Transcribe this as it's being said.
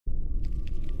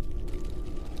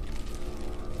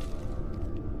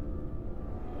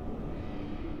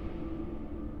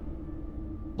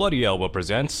Bloody Elbow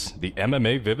presents the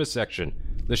MMA Vivisection,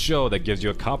 the show that gives you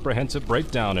a comprehensive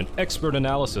breakdown and expert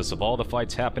analysis of all the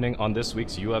fights happening on this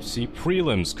week's UFC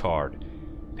prelims card.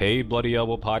 Paid Bloody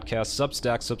Elbow Podcast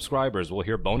Substack subscribers will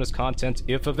hear bonus content,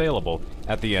 if available,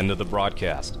 at the end of the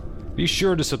broadcast. Be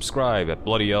sure to subscribe at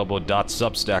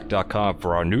bloodyelbow.substack.com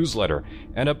for our newsletter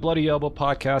and at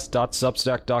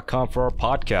bloodyelbowpodcast.substack.com for our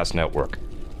podcast network.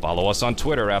 Follow us on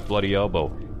Twitter at Bloody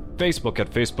Elbow, Facebook at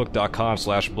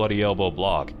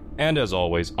facebook.com/bloodyelbowblog, and as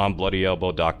always on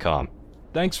bloodyelbow.com.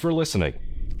 Thanks for listening.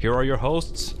 Here are your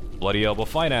hosts, Bloody Elbow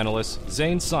fight analysts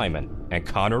Zane Simon and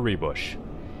Connor Rebush.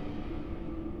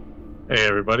 Hey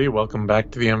everybody, welcome back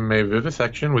to the MMA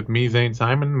Vivisection with me, Zane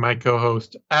Simon, my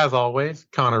co-host, as always,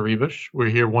 Connor Rebush. We're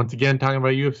here once again talking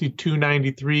about UFC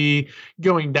 293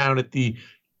 going down at the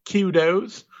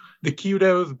Kudos. The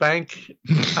Kudos Bank.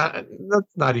 That's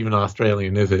not even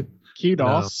Australian, is it?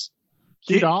 Kudos.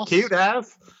 No. Kudos.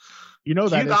 Kudos. You know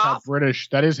that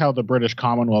is how the British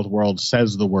Commonwealth world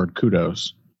says the word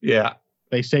kudos. Yeah.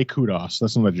 They say kudos.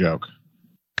 That's not a joke.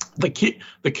 The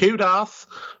Kudos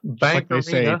Bank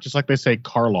Arena. Just like they say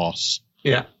Carlos.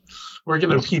 Yeah. We're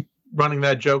going to keep running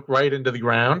that joke right into the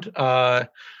ground. Going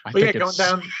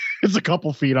down. It's a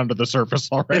couple feet under the surface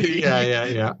already.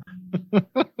 Yeah.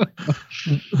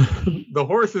 The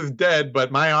horse is dead,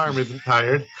 but my arm isn't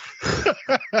tired.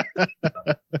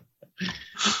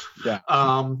 Yeah.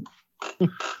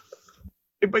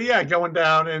 But yeah, going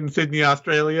down in Sydney,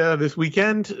 Australia this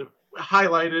weekend,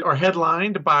 highlighted or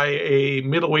headlined by a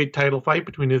middleweight title fight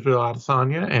between Israel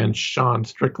Adesanya and Sean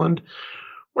Strickland.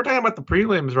 We're talking about the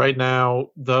prelims right now,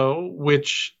 though,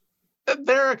 which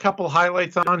there are a couple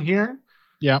highlights on here.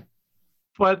 Yeah.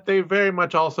 But they very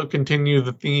much also continue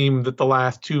the theme that the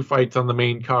last two fights on the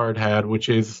main card had, which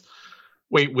is,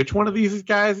 wait, which one of these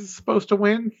guys is supposed to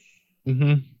win?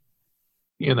 Mm-hmm.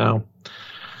 You know.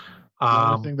 The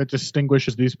only thing that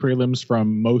distinguishes these prelims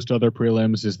from most other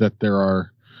prelims is that there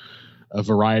are a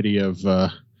variety of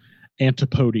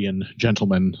Antipodean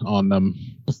gentlemen on them.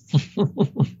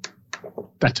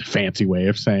 That's a fancy way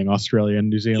of saying Australia and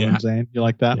New Zealand, Zane. You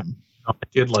like that? Yeah. I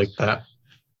did like that.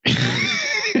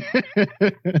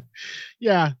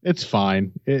 Yeah, it's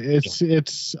fine.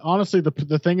 It's honestly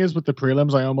the thing is with the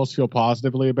prelims, I almost feel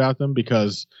positively about them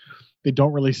because they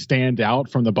don't really stand out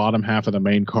from the bottom half of the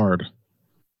main card.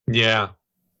 Yeah.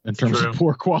 In terms of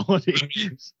poor quality.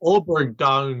 Ulberg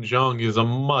Daun Jung is a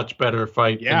much better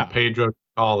fight than Pedro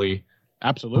Cali.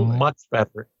 Absolutely. Much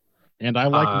better. And I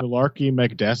like Malarkey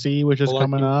McDessie, which is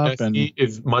coming up. And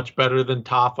is much better than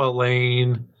Tafa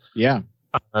Lane. Yeah.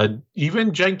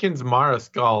 Even Jenkins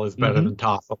Mariscal is better than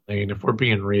Tafa Lane, if we're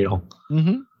being real.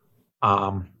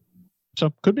 Mm-hmm.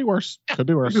 So could be worse. Could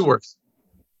be worse.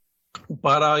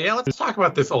 But let's talk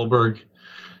about this Ulberg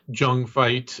Jung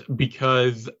fight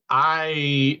because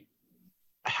I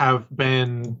have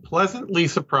been pleasantly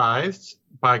surprised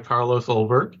by Carlos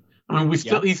Ulberg. I mean,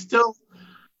 he's still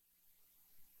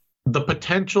the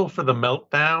potential for the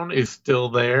meltdown is still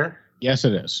there. Yes,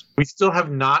 it is. We still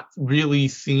have not really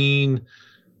seen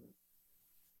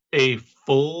a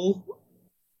full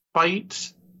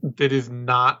fight that is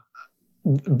not.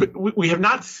 We have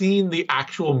not seen the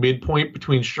actual midpoint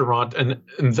between Charant and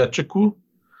Nzechukwu.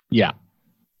 Yeah.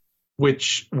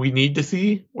 Which we need to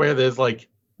see, where there's like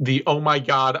the oh my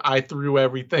god, I threw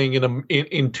everything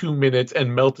in 2 minutes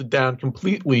and melted down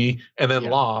completely and then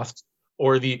lost,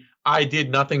 or the I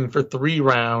did nothing for 3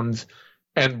 rounds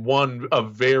and won a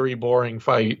very boring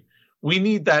fight. We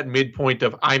need that midpoint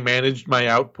of I managed my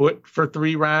output for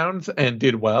 3 rounds and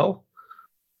did well,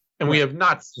 and we have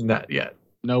not seen that yet.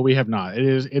 No, we have not.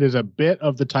 It is a bit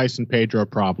of the Tyson Pedro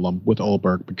problem with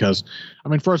Ulberg because, I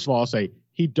mean, first of all, I'll say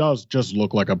he does just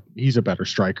look like he's a better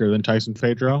striker than Tyson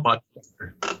Pedro. Much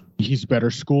better. He's better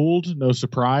schooled, no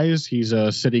surprise. He's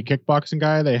a city kickboxing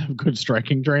guy. They have good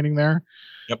striking training there.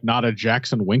 Yep. Not a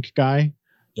Jackson Wink guy.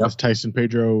 Yep. As Tyson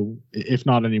Pedro, if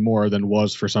not anymore, than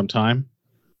was for some time.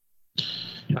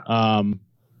 Yeah.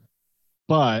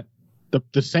 But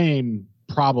the same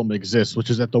problem exists, which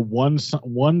is that the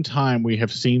one time we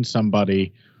have seen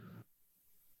somebody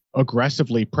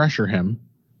aggressively pressure him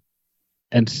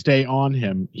and stay on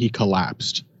him, he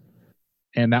collapsed.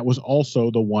 And that was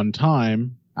also the one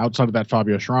time outside of that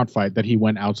Fabio Charant fight that he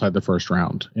went outside the first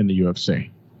round in the UFC.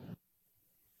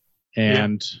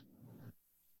 And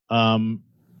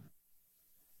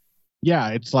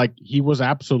it's like he was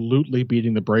absolutely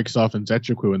beating the brakes off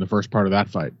Nzechukwu in the first part of that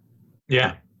fight.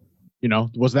 Yeah. You know,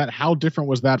 how different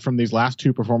was that from these last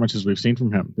 2 performances we've seen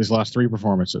from him? These last 3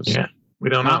 performances? Yeah, we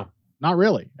don't know. Not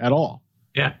really at all.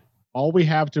 Yeah. All we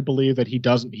have to believe that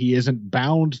he isn't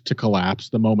bound to collapse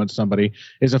the moment somebody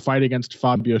is a fight against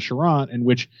Fabio Charant in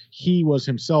which he was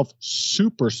himself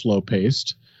super slow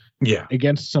paced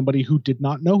against somebody who did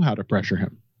not know how to pressure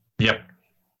him. Yep.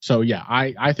 So yeah,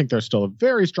 I think there's still a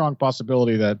very strong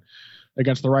possibility that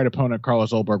against the right opponent,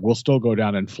 Carlos Ulberg will still go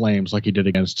down in flames like he did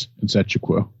against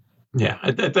Nsetchukwu. Yeah,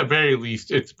 at the very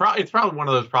least, it's probably one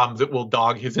of those problems that will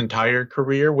dog his entire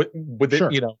career. With it,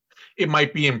 Sure. It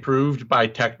might be improved by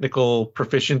technical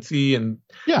proficiency and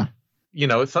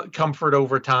it's comfort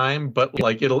over time, but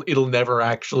like it'll never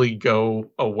actually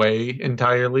go away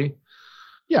entirely.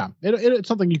 Yeah, it's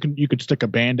something you could stick a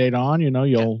Band-Aid on.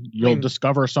 You'll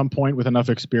discover some point with enough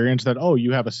experience that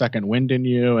you have a second wind in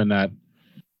you, and that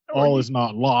all is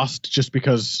not lost just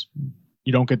because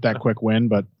you don't get that quick win.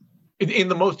 But in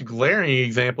the most glaring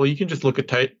example, you can just look at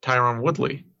Tyron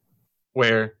Woodley,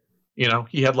 where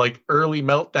he had like early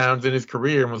meltdowns in his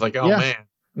career and was like, man,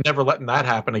 never letting that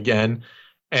happen again.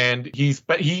 And he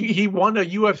won a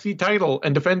UFC title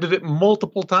and defended it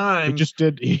multiple times.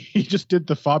 He just did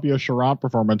the Fabio Charant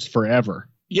performance forever.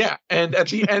 Yeah, and at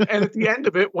the end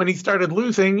of it, when he started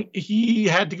losing, he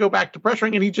had to go back to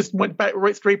pressuring, and he just went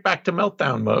straight back to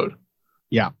meltdown mode.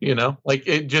 Yeah,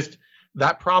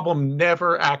 that problem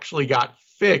never actually got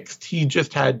fixed. He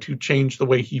just had to change the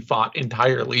way he fought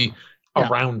entirely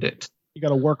around it. You got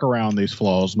to work around these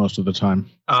flaws most of the time.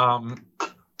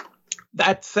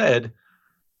 That said,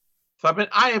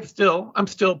 I'm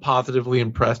still positively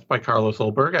impressed by Carlos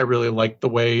Ulberg. I really liked the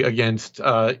way against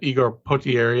Igor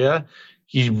Potieria,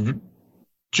 he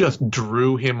just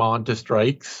drew him onto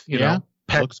strikes.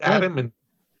 Pecked at him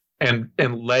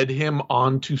and led him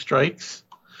onto strikes.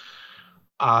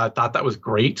 I thought that was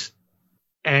great,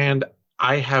 and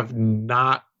I have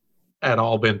not at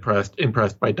all been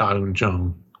impressed by Da-Un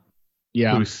Jung.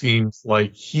 Yeah, who seems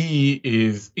like he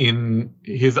is in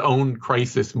his own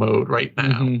crisis mode right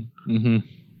now.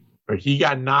 Where he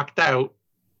got knocked out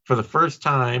for the first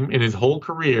time in his whole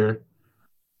career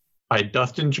by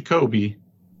Dustin Jacoby.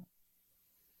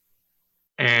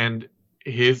 And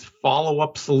his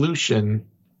follow-up solution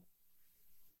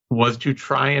was to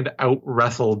try and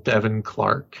out-wrestle Devin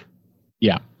Clark.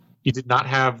 Yeah. He did not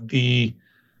have the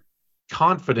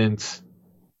confidence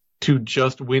to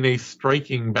just win a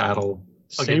striking battle.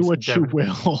 Say what you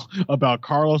will about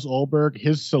Carlos Ulberg,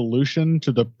 his solution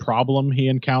to the problem he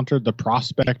encountered, the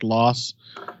prospect loss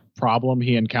problem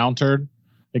he encountered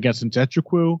against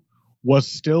Nsetchukwu, was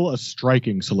still a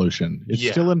striking solution.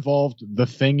 It still involved the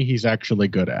thing he's actually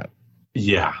good at.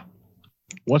 Yeah.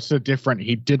 What's the difference?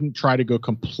 He didn't try to go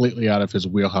completely out of his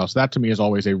wheelhouse. That to me is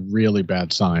always a really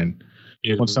bad sign.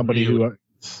 When somebody who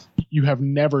you have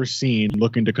never seen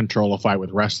looking to control a fight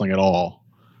with wrestling at all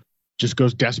just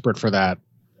goes desperate for that,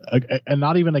 and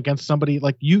not even against somebody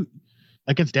like you,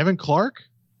 against Devin Clark.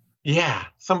 Yeah,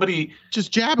 somebody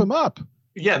just jab him up.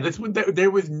 Yeah, there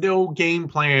was no game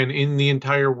plan in the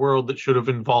entire world that should have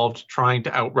involved trying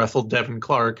to out wrestle Devin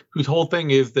Clark, whose whole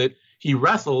thing is that he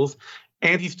wrestles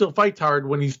and he still fights hard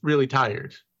when he's really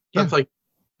tired. That's like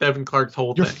Devin Clark's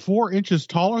whole thing. You're 4 inches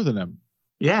taller than him.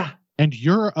 Yeah. And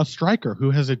you're a striker who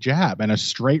has a jab and a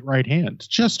straight right hand.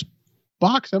 Just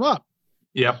box him up.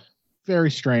 Yep.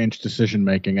 Very strange decision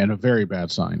making and a very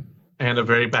bad sign. And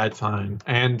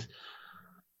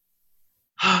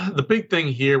the big thing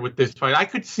here with this fight, I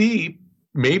could see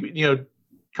maybe,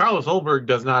 Carlos Ulberg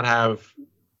does not have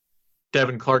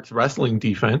Devin Clark's wrestling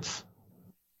defense.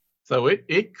 So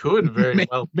it could very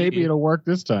well be. Maybe it'll work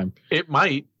this time. It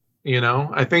might,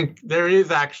 I think there is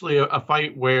actually a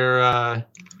fight where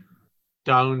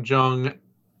Da-Un Jung,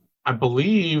 I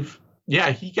believe,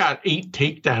 he got 8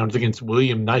 takedowns against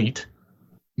William Knight.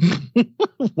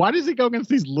 Why does he go against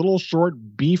these little short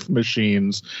beef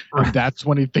machines? And that's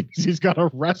when he thinks he's got to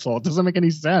wrestle. It doesn't make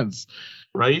any sense.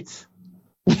 Right?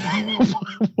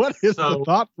 What is the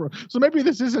thought? So maybe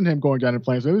this isn't him going down in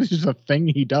flames. Maybe this is just a thing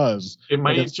he does. It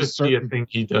might just be a thing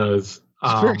he does.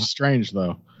 It's very strange,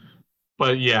 though.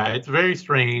 But yeah, it's very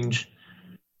strange.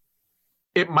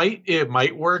 It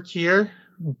might work here,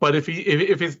 but if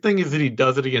his thing is that he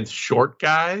does it against short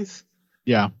guys,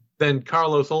 then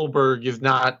Carlos Ulberg is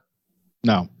not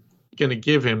going to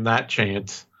give him that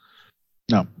chance.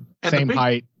 No, and same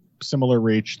height, similar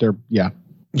reach. Yeah.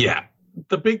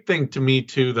 The big thing to me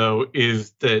too, though,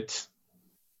 is that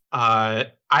I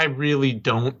really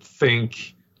don't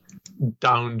think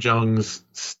Da-Un Jung's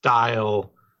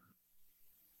style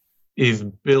is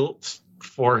built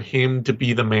for him to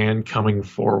be the man coming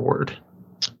forward.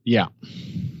 Yeah.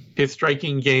 His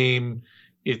striking game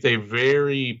is a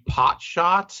very pot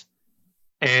shot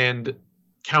and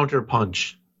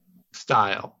counterpunch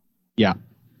style. Yeah.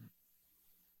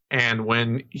 And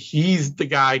when he's the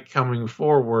guy coming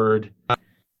forward,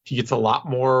 he gets a lot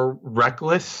more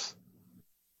reckless,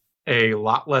 a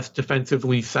lot less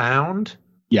defensively sound.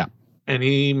 Yeah. And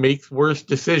he makes worse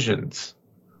decisions.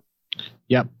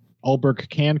 Yep. Ulberg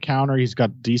can counter. He's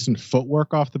got decent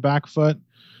footwork off the back foot.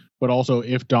 But also,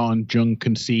 if Don Jung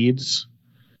concedes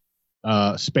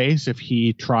space, if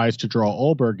he tries to draw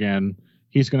Ulberg in,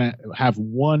 he's going to have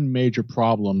one major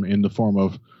problem in the form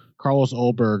of Carlos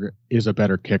Ulberg is a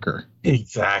better kicker.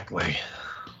 Exactly.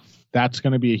 That's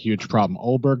going to be a huge problem.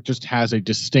 Ulberg just has a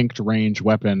distinct range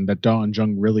weapon that Don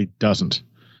Jung really doesn't.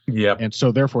 Yep. And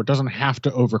so therefore doesn't have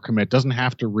to overcommit, doesn't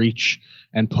have to reach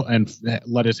and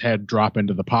let his head drop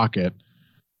into the pocket.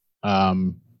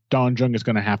 Don Jung is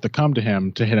going to have to come to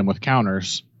him to hit him with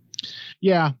counters.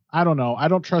 Yeah, I don't know. I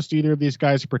don't trust either of these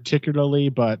guys particularly,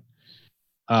 but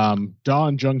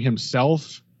Don Jung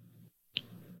himself,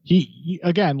 he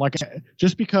again, like,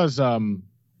 just because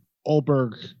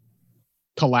Ulberg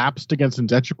collapsed against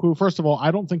Nzechukwu, first of all,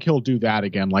 I don't think he'll do that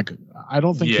again. Like, I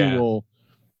don't think he will.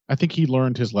 I think he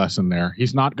learned his lesson there.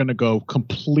 He's not going to go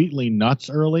completely nuts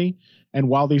early. And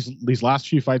while these last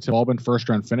few fights have all been first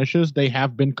round finishes, they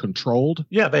have been controlled.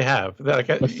 Yeah, they have.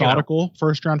 Methodical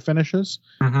first round finishes.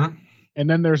 Mm-hmm. And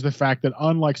then there's the fact that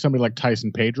unlike somebody like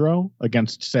Tyson Pedro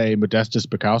against, say, Modestas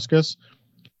Bukauskas,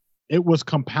 it was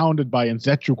compounded by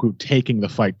Nzechukwu taking the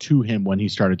fight to him when he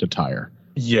started to tire.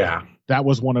 Yeah. That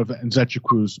was one of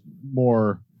Nzechukwu's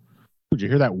more... Did you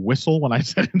hear that whistle when I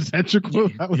said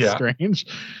Nzechukwu? That was strange.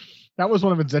 That was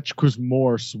one of Nzechukwu's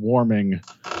more swarming,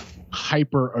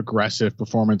 hyper-aggressive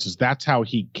performances. That's how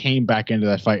he came back into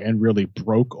that fight and really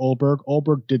broke Ulberg.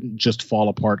 Ulberg didn't just fall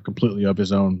apart completely of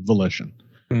his own volition.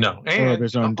 No. And or of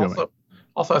his own doing.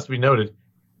 Also has to be noted,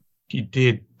 he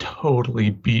did totally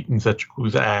beat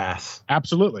Nzechukwu's ass.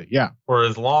 Absolutely, yeah. For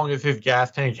as long as his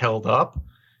gas tank held up,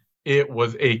 it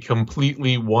was a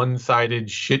completely one-sided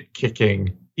shit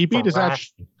kicking. He beat his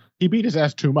ass. He beat his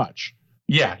ass too much.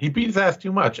 Yeah, he beat his ass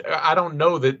too much. I don't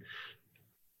know that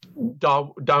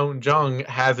Don Jung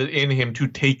has it in him to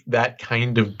take that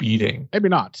kind of beating. Maybe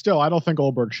not. Still, I don't think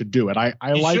Ulberg should do it. I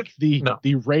like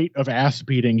the rate of ass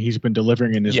beating he's been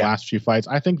delivering in his last few fights.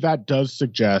 I think that does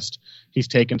suggest he's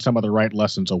taken some of the right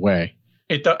lessons away.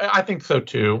 I think so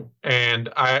too, and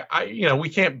I we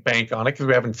can't bank on it because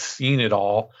we haven't seen it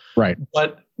all. Right.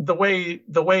 But the way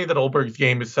that Ulberg's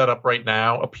game is set up right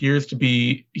now appears to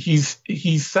be he's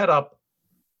set up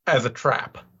as a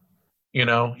trap.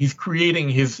 He's creating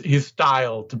his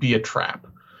style to be a trap,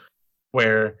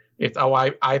 where it's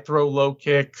I throw low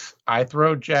kicks, I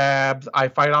throw jabs, I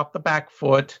fight off the back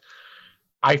foot,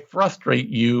 I frustrate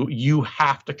you. You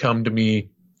have to come to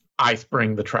me. I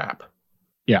spring the trap.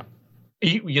 Yeah.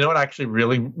 You know what actually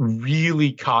really,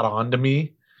 really caught on to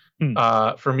me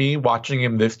for me watching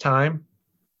him this time?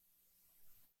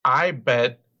 I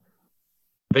bet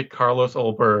that Carlos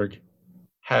Ulberg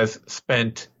has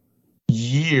spent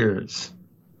years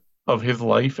of his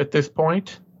life at this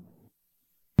point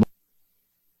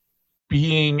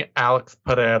being Alex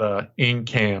Pereira in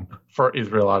camp for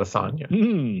Israel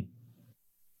Adesanya.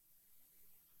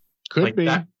 Could be.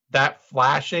 That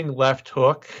flashing left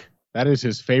hook. That is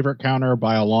his favorite counter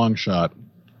by a long shot.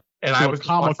 And to I was a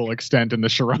comical extent in the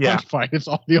Sharon fight. It's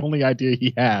all the only idea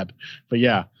he had. But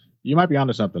yeah, you might be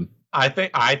onto something. I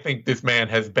think this man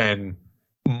has been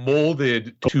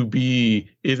molded to be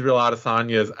Israel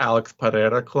Adesanya's Alex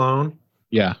Pereira clone.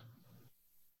 Yeah.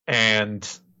 And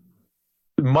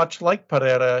much like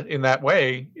Pereira in that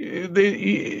way,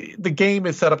 the game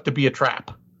is set up to be a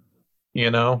trap.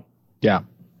 Yeah.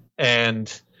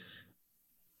 And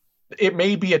it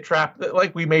may be a trap that,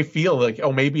 like, we may feel like,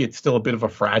 oh, maybe it's still a bit of a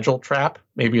fragile trap.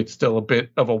 Maybe it's still a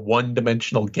bit of a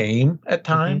one-dimensional game at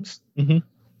times. Mm-hmm.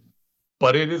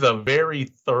 But it is a very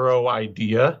thorough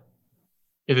idea.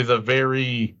 It is a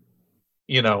very,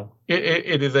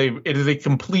 it is a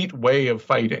complete way of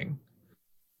fighting.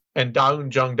 And Don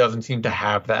Jung doesn't seem to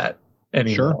have that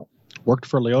anymore. Sure. Worked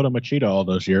for Lyoto Machida all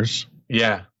those years.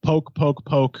 Yeah. Poke, poke,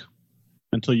 poke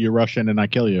until you rush in and I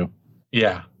kill you.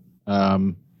 Yeah.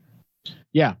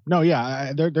 Yeah. No,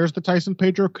 yeah. There's the Tyson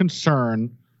Pedro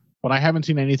concern, but I haven't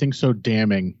seen anything so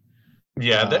damning.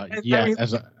 Yeah.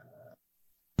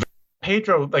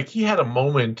 Pedro, like, he had a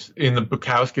moment in the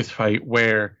Bukauskas fight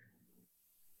where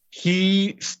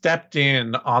he stepped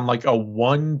in on like a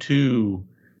 1-2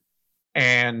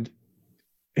 and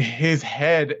his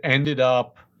head ended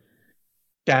up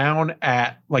down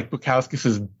at like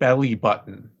Bukauskas's belly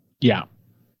button. Yeah.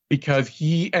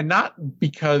 Not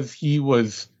because he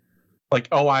was like,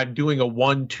 oh, I'm doing a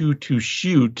 1-2 to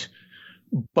shoot,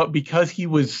 but because he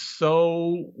was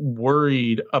so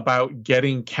worried about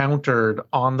getting countered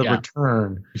on the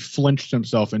return, he flinched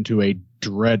himself into a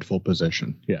dreadful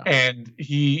position. Yeah. And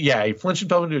he flinched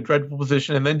himself into a dreadful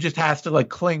position and then just has to like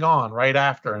cling on right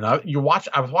after. And I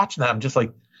was watching that. I'm just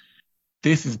like,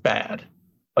 this is bad.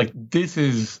 Like this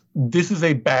is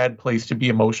a bad place to be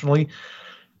emotionally.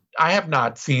 I have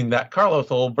not seen that. Carlos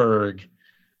Olberg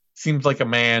seems like a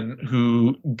man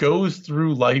who goes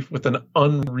through life with an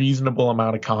unreasonable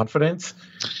amount of confidence,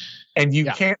 and you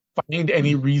can't find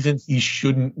any reason he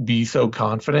shouldn't be so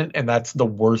confident, and that's the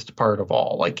worst part of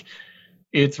all. Like,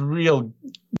 it's real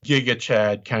Giga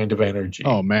Chad kind of energy.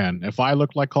 Oh, man. If I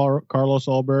looked like Carlos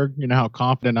Olberg, you know how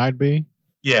confident I'd be?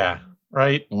 Yeah,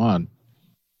 right? Come on.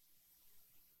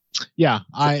 Yeah,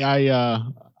 I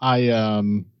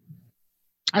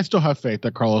still have faith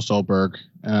that Carlos Olberg,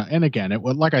 and again, it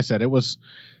was like I said, it was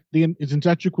the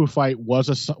Nzechukwu fight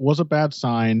was a bad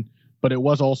sign, but it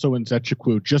was also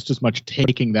Nzechukwu just as much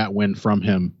taking that win from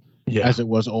him as it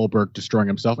was Olberg destroying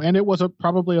himself, and it was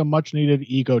probably a much needed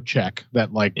ego check that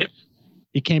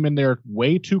he came in there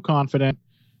way too confident.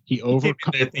 He came in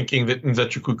there thinking that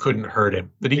Nzechukwu couldn't hurt him,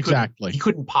 that he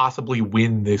couldn't possibly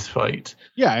win this fight.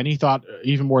 Yeah, and he thought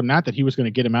even more than that he was going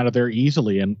to get him out of there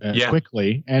easily and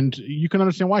quickly. And you can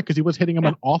understand why, because he was hitting him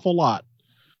an awful lot.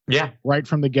 Yeah, right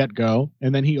from the get-go,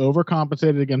 and then he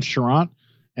overcompensated against Charant.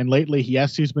 And lately,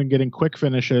 yes, he's been getting quick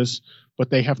finishes, but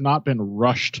they have not been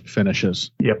rushed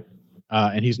finishes. Yep.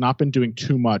 And he's not been doing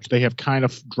too much. They have kind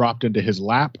of dropped into his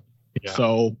lap. Yeah.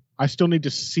 So I still need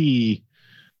to see.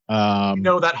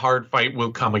 That hard fight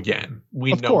will come again.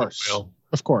 It will.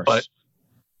 Of course.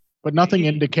 But nothing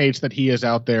indicates that he is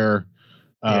out there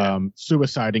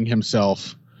suiciding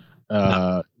himself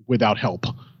without help.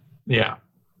 Yeah.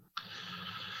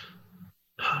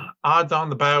 Odds on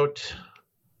the bout.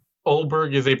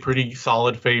 Olberg is a pretty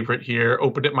solid favorite here.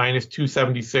 Opened at minus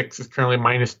 276, is currently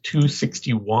minus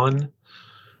 261.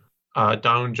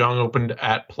 Daun Jung opened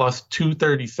at plus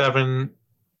 237,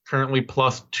 currently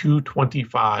plus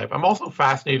 225. I'm also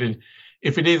fascinated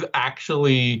if it is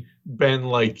actually been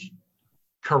like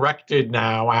corrected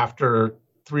now after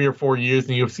 3 or 4 years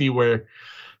in the UFC, where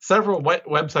several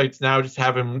websites now just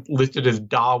have him listed as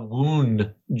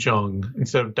Daun Jung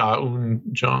instead of Daun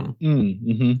Jung.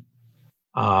 Mm-hmm.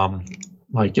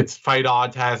 Like it's Fight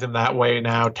Odds has him that way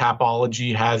now.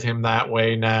 Tapology has him that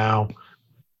way now.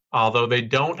 Although they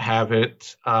don't have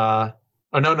it.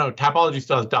 Tapology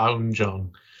still has Daun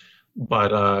Jung,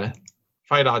 but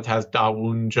Fight Odds has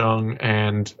Daun Jung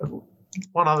and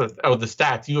one other. The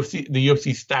stats the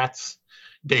UFC stats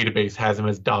database has him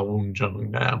as Daun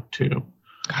Jung now too.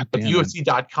 But the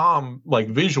UFC.com like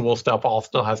visual stuff all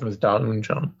still has him as Daun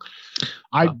Jung.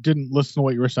 I didn't listen to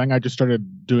what you were saying. I just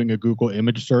started doing a Google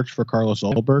image search for Carlos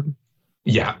Olberg.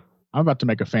 Yeah. I'm about to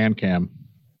make a fan cam.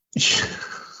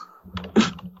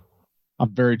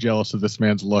 I'm very jealous of this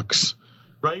man's looks.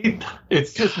 Right?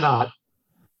 It's just not.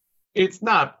 It's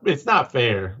not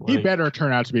fair. He better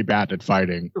turn out to be bad at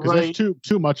fighting. Right. It's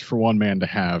too much for one man to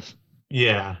have.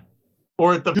 Yeah.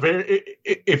 Or at the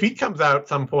if he comes out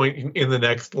some point in the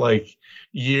next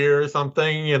year or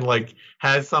something and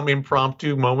has some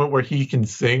impromptu moment where he can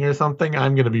sing or something,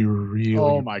 I'm gonna be really.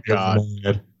 Oh my god!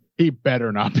 Mad. He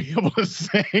better not be able to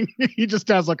sing. He just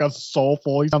has a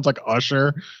soulful. He sounds like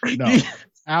Usher. No,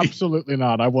 absolutely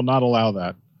not. I will not allow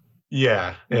that.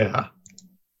 Yeah.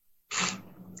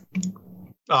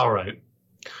 All right.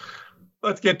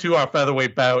 Let's get to our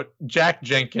featherweight bout. Jack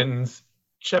Jenkins,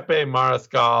 Chepe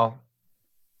Mariscal.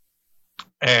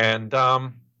 And this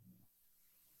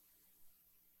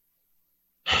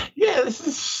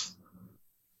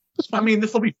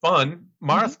will be fun.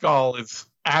 Mariscal is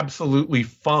absolutely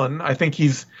fun. I think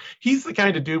he's the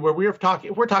kind of dude where we're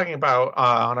talking about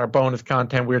on our bonus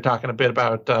content, we were talking a bit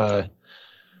about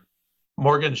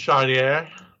Morgan Charrier.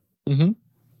 Mm-hmm.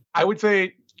 I would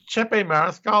say Chepe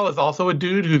Mariscal is also a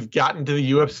dude who's gotten to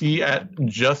the UFC at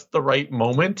just the right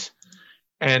moment.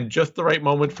 And just the right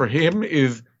moment for him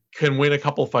can win a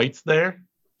couple fights there.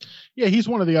 Yeah, he's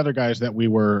one of the other guys that we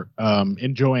were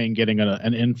enjoying getting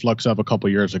an influx of a couple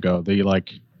years ago. This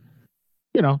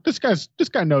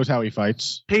guy knows how he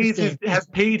fights. Has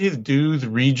paid his dues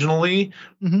regionally.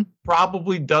 Mm-hmm.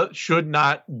 Probably should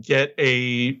not get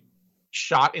a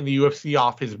shot in the UFC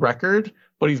off his record,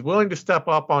 but he's willing to step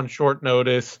up on short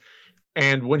notice.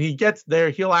 And when he gets there,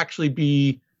 he'll actually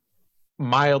be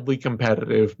mildly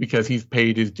competitive because he's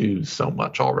paid his dues so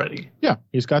much already. Yeah,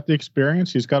 he's got the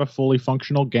experience. He's got a fully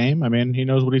functional game. I mean, he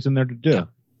knows what he's in there to do.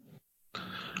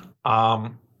 Yeah.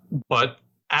 But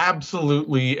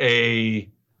absolutely a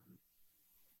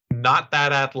not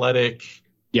that athletic,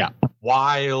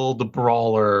 wild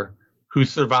brawler who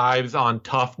survives on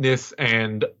toughness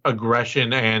and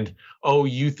aggression and, oh,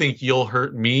 you think you'll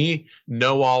hurt me?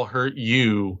 No, I'll hurt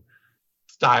you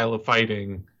style of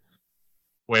fighting.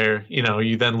 Where,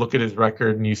 you then look at his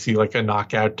record and you see like a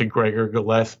knockout to Gregor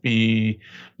Gillespie,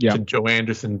 to Joe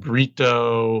Anderson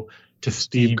Brito, to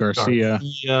Steve Garcia,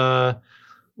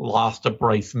 lost to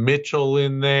Bryce Mitchell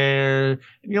in there.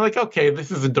 And you're like, okay, this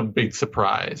isn't a big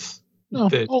surprise. No,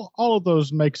 all of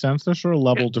those make sense. They're sort of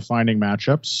level-defining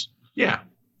matchups. Yeah.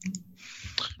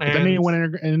 But then he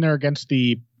went in there against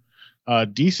the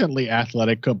decently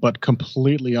athletic but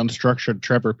completely unstructured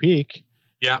Trevor Peak.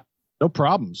 Yeah. No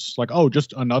problems. Like,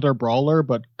 just another brawler,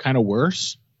 but kind of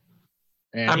worse.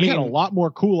 And he had a lot more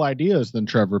cool ideas than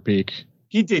Trevor Peak.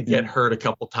 He did get hurt a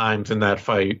couple times in that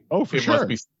fight. Oh, for sure. Must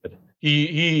be said.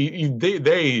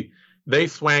 They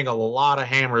swang a lot of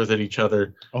hammers at each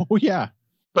other. Oh, yeah.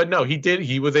 But no, he did.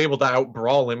 He was able to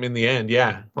out-brawl him in the end.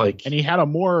 Yeah, and he had a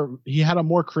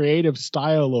more creative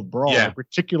style of brawl. Yeah. I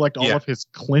particularly liked all of his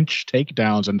clinch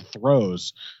takedowns and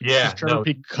throws. Yeah, just Trevor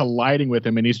Peak colliding with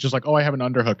him, and he's just like, "Oh, I have an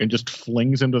underhook," and just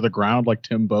flings him to the ground like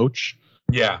Tim Boach.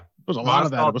 Yeah, there was a lot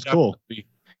of that. It was cool.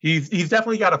 He's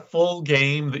definitely got a full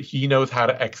game that he knows how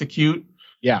to execute.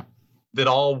 Yeah, that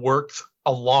all works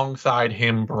alongside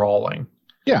him brawling.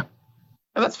 Yeah,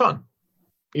 and that's fun.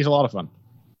 He's a lot of fun.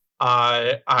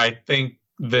 I think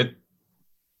that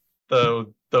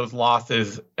those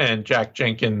losses and Jack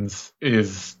Jenkins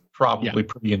is probably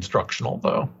pretty instructional,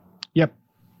 though. Yep,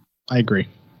 I agree.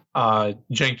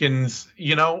 Jenkins,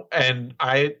 and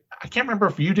I can't remember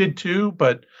if you did too,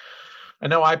 but I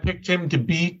know I picked him to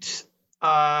beat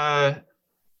Jamal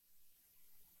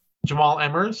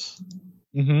Emmers.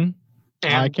 Mm-hmm.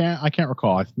 And I can't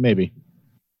recall. Maybe.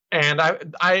 And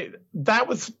I that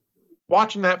was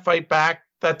watching that fight back.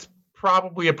 That's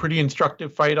probably a pretty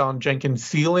instructive fight on Jenkins'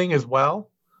 ceiling as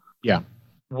well. Yeah.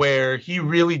 Where he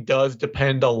really does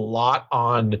depend a lot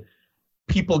on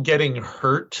people getting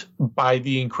hurt by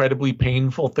the incredibly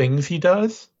painful things he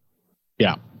does.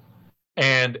 Yeah.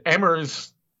 And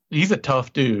Emmers, he's a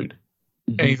tough dude.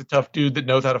 Mm-hmm. And he's a tough dude that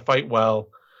knows how to fight well.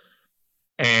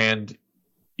 And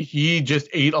he just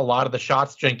ate a lot of the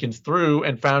shots Jenkins threw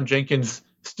and found Jenkins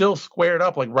still squared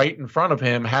up, like right in front of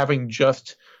him, having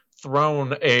just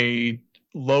thrown a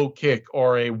low kick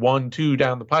or a 1-2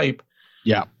 down the pipe.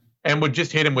 Yeah. And would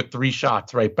just hit him with 3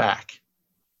 shots right back.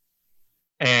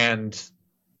 And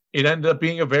it ended up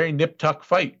being a very nip-tuck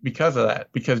fight because of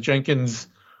that. Because Jenkins,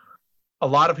 a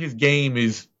lot of his game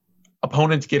is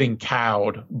opponents getting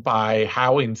cowed by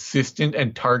how insistent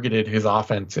and targeted his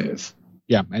offense is.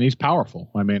 Yeah, and he's powerful.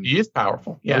 I mean, he is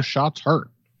powerful. Yeah. Those shots hurt.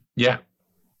 Yeah.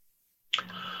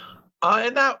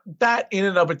 And that in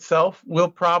and of itself will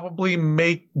probably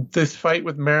make this fight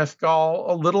with Mariscal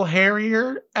a little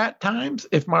hairier at times.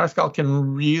 If Mariscal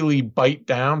can really bite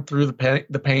down through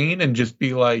the pain and just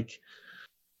be like,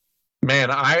 man,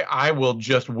 I will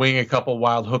just wing a couple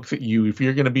wild hooks at you. If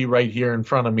you're going to be right here in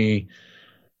front of me,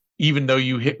 even though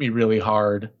you hit me really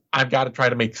hard, I've got to try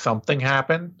to make something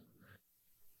happen.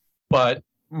 But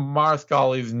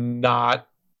Mariscal is not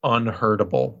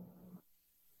unhurtable.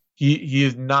 He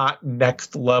is not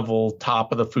next level,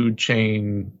 top of the food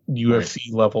chain,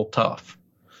 UFC level tough.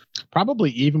 Probably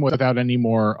even without any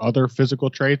more other physical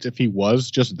traits, if he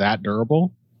was just that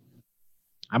durable,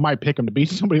 I might pick him to beat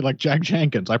somebody like Jack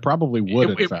Jenkins. I probably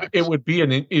would. In fact, it would be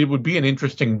an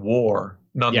interesting war,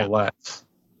 nonetheless.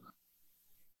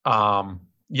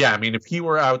 Yeah. I mean, if he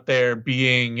were out there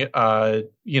being, Billy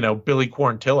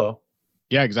Quarantillo.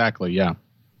 Yeah, exactly. Yeah.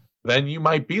 Then you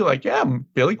might be like, yeah,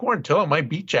 Billy Quarantillo might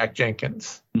beat Jack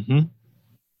Jenkins. Mm-hmm.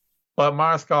 But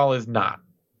Mariscal is not.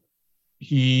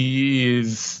 He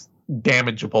is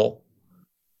damageable.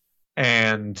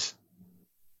 And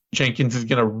Jenkins is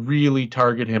going to really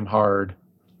target him hard.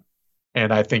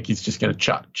 And I think he's just going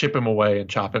to chip him away and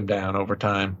chop him down over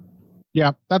time.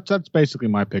 Yeah, that's basically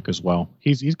my pick as well.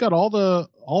 He's got all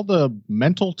the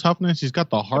mental toughness. He's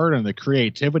got the heart and the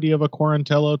creativity of a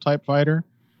Quarantillo type fighter.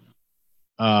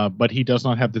 But he does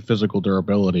not have the physical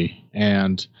durability.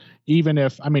 And even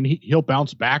if, he'll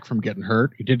bounce back from getting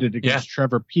hurt. He did it against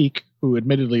Trevor Peak, who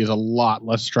admittedly is a lot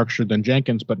less structured than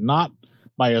Jenkins, but not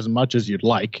by as much as you'd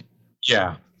like.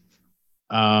 Yeah.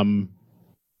 But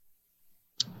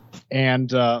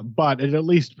it at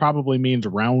least probably means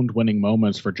round-winning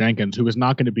moments for Jenkins, who is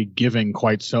not going to be giving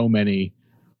quite so many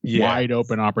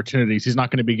wide-open opportunities. He's not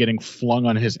going to be getting flung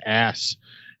on his ass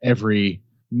every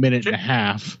minute and a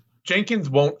half. Jenkins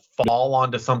won't fall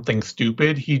onto something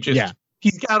stupid. He's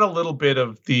got a little bit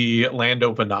of the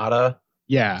Lando Venata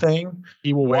thing.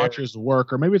 He will watch his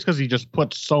work, or maybe it's because he just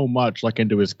puts so much like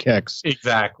into his kicks.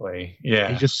 Exactly.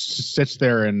 Yeah. He just sits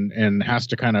there and has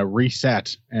to kind of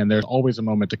reset, and there's always a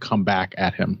moment to come back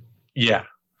at him. Yeah.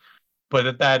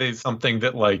 But that is something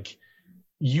that like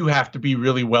you have to be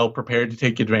really well prepared to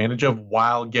take advantage of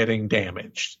while getting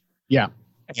damaged. Yeah.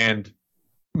 And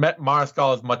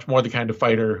Mariscal is much more the kind of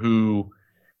fighter who,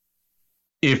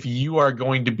 if you are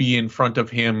going to be in front of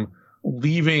him,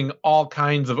 leaving all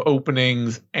kinds of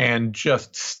openings and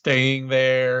just staying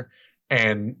there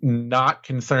and not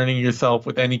concerning yourself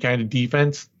with any kind of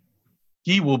defense,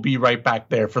 he will be right back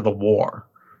there for the war.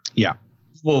 Yeah.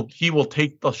 He will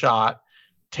take the shot,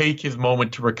 take his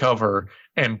moment to recover,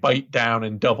 and bite down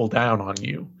and double down on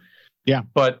you. Yeah.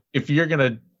 But if you're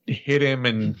going to hit him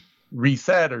and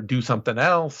reset or do something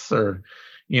else, or,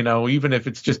 you know, even if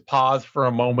it's just pause for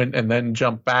a moment and then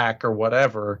jump back or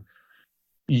whatever,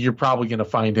 you're probably going to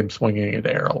find him swinging at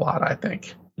air a lot, I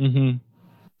think. Mm-hmm.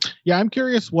 Yeah, I'm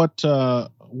curious what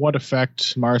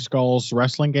effect Mariscal's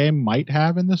wrestling game might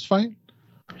have in this fight.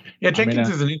 Yeah, Jenkins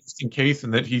is an interesting case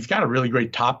in that he's got a really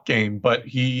great top game, but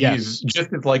he is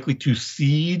just as likely to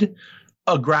cede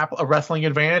a wrestling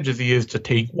advantage as he is to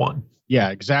take one.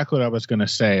 Yeah, exactly what I was going to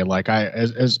say. Like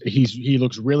he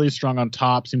looks really strong on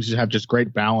top, seems to have just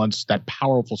great balance. That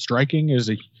powerful striking is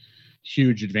a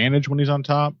huge advantage when he's on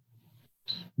top.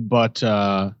 But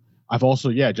I've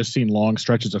also just seen long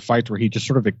stretches of fights where he just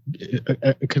sort of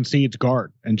concedes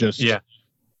guard and just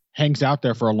hangs out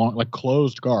there for a long, like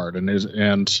closed guard,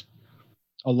 and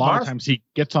a lot of times he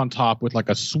gets on top with like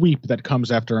a sweep that comes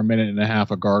after a minute and a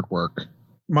half of guard work.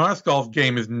 Mariscal's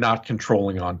game is not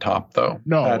controlling on top, though.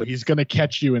 No, he's going to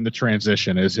catch you in the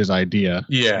transition is his idea.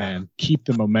 Yeah. And keep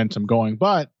the momentum going.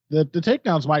 But the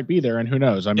takedowns might be there, and who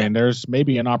knows? I mean, there's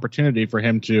maybe an opportunity for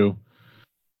him to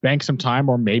bank some time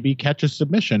or maybe catch a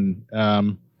submission. I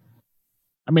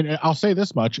mean, I'll say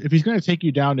this much. If he's going to take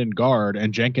you down in guard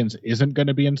and Jenkins isn't going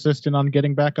to be insistent on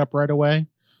getting back up right away,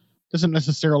 doesn't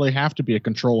necessarily have to be a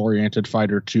control-oriented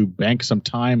fighter to bank some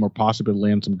time or possibly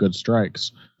land some good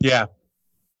strikes. Yeah.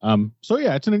 So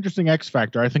it's an interesting X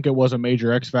factor. I think it was a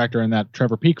major X factor in that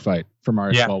Trevor Peek fight for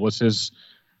Mariscal was his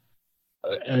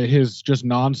just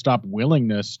nonstop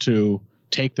willingness to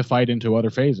take the fight into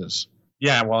other phases.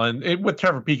 Yeah, well, and with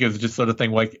Trevor Peek is just sort of thing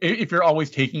like if you're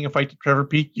always taking a fight to Trevor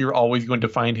Peek, you're always going to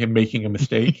find him making a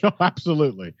mistake. No,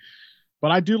 absolutely. But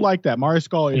I do like that.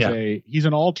 Mariscal is he's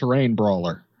an all-terrain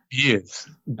brawler. He is.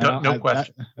 No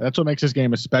question. That's what makes his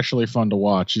game especially fun to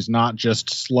watch. He's not just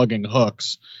slugging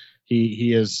hooks.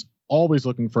 He is always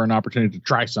looking for an opportunity to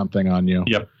try something on you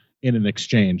in an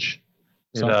exchange.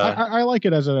 So I like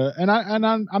it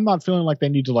I'm not feeling like they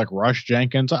need to like rush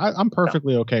Jenkins. I'm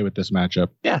perfectly okay with this matchup.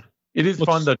 Yeah, it is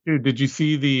fun though too. Did you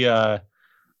see the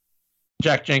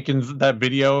Jack Jenkins, that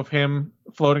video of him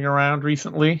floating around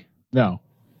recently? No.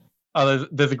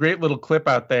 There's a great little clip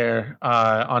out there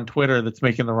on Twitter that's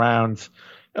making the rounds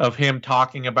of him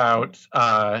talking about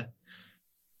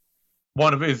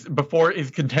one of before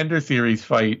his Contender Series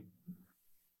fight.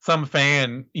 Some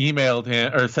fan emailed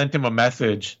him or sent him a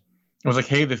message. It was like,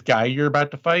 hey, this guy you're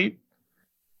about to fight,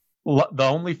 the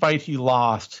only fight he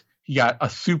lost, he got a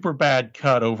super bad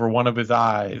cut over one of his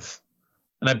eyes.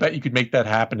 And I bet you could make that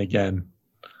happen again.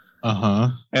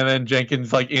 Uh-huh. And then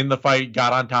Jenkins, like in the fight,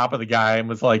 got on top of the guy and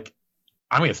was like,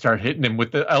 I'm going to start hitting him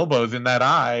with the elbows in that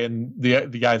eye. And the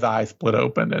guy's eye split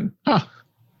open. And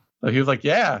so he was like,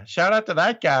 yeah, shout out to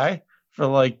that guy for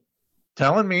like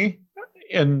telling me.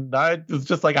 And I was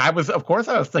just like, of course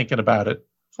I was thinking about it.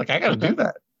 It's like, I got to do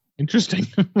that. Interesting.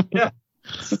 Yeah.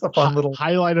 It's just a fun little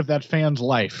highlight of that fan's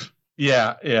life.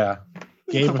 Yeah. Yeah.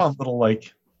 It's a fun little,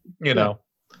 like,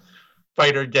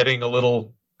 fighter getting a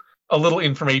little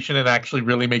information and actually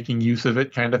really making use of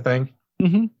it kind of thing.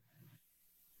 Mm-hmm.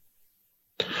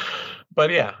 But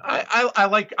yeah, I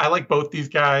like both these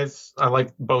guys. I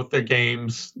like both their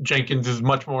games. Jenkins is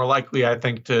much more likely, I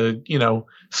think, to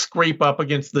scrape up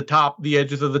against the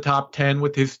edges of the top 10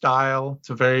 with his style.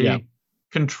 It's a very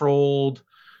controlled,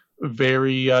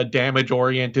 very damage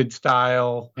oriented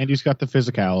style, and he's got the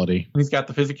physicality.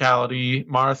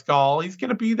 Mariscal, he's going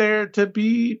to be there to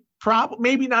be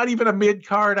maybe not even a mid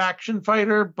card action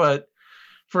fighter, but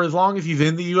for as long as he's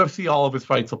in the UFC, all of his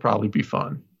fights will probably be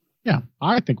fun. Yeah,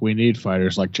 I think we need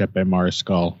fighters like Chepe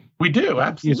Mariscal. We do,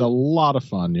 absolutely. He's a lot of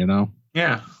fun,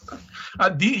 Yeah,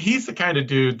 he's the kind of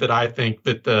dude that I think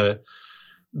that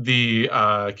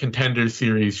the Contender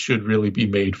Series should really be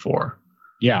made for.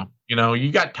 Yeah,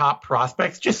 you got top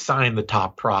prospects, just sign the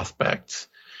top prospects.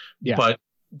 Yeah, but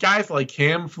guys like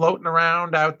him floating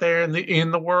around out there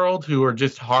in the world who are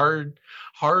just hard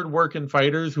working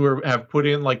fighters who have put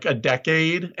in like a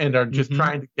decade and are just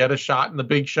trying to get a shot in the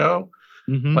big show.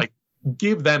 Like,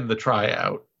 give them the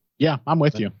tryout. Yeah, I'm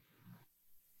with you.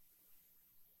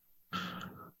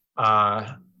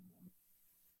 Odds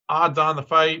on the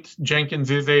fight.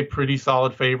 Jenkins is a pretty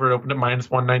solid favorite. Opened at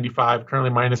 -195, currently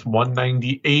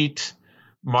 -198.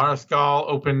 Mariscal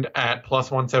opened at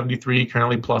 +173,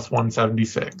 currently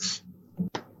 +176.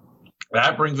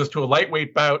 That brings us to a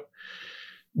lightweight bout.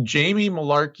 Jamie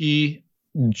Malarkey,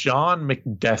 John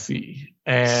McDessie.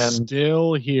 And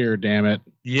still here, damn it.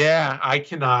 Yeah, I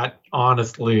cannot,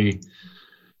 honestly.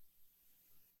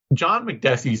 John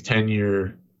McDessie's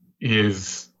tenure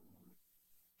is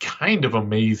kind of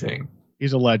amazing.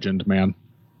 He's a legend, man.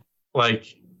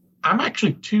 Like, I'm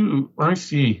actually let me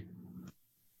see.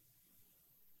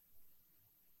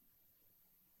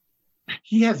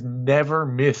 He has never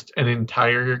missed an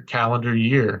entire calendar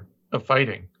year of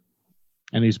fighting.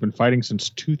 And he's been fighting since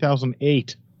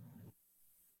 2008.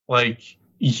 Like,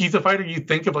 he's a fighter you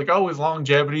think of like, oh, his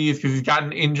longevity is because he's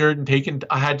gotten injured and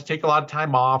had to take a lot of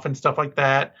time off and stuff like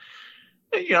that.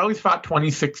 You know, he's fought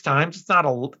 26 times. It's not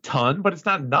a ton, but it's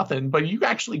not nothing. But you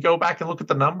actually go back and look at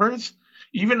the numbers.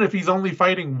 Even if he's only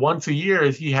fighting once a year,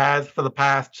 as he has for the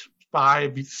past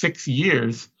 5-6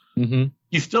 years,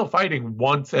 he's still fighting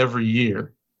once every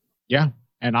year. Yeah.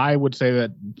 And I would say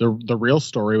that the real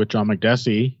story with John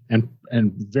McDessie and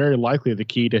very likely the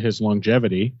key to his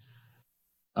longevity,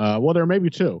 well, there may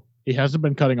be two. He hasn't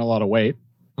been cutting a lot of weight.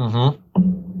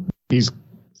 He's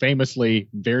famously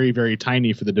very, very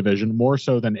tiny for the division, more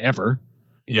so than ever.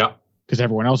 Yeah. Because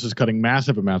everyone else is cutting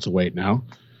massive amounts of weight now.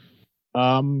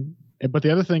 But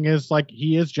the other thing is, like,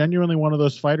 he is genuinely one of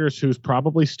those fighters who's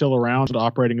probably still around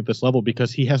operating at this level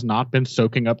because he has not been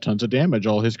soaking up tons of damage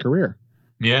all his career.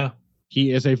 Yeah.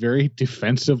 He is a very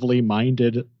defensively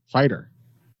minded fighter.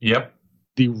 Yep.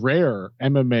 The rare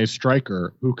MMA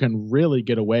striker who can really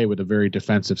get away with a very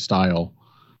defensive style,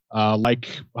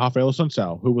 like Rafael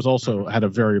Sunsao, who was also had a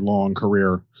very long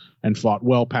career and fought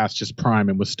well past his prime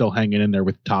and was still hanging in there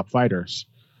with top fighters.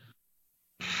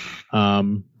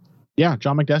 Yeah,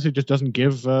 John McDessie just doesn't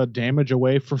give damage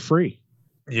away for free.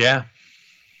 Yeah.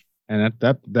 And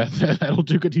that'll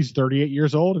do good. He's 38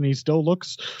 years old and he still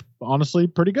looks honestly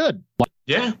pretty good.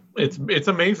 Yeah, it's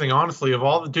amazing, honestly. Of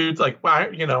all the dudes, like, I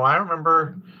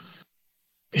remember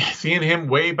seeing him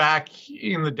way back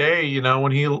in the day, you know,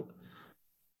 when he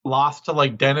lost to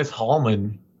like Dennis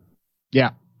Hallman.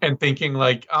 Yeah. And thinking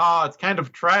like, it's kind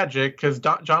of tragic because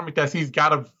John McDessie's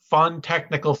got a fun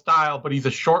technical style, but he's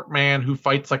a short man who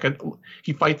fights like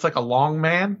a long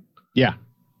man. Yeah.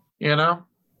 You know?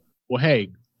 Well,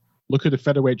 hey, look who the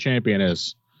featherweight champion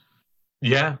is.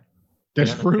 Yeah.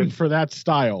 There's room for that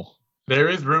style. There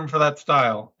is room for that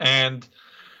style. And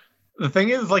the thing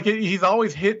is, like, he's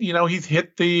always hit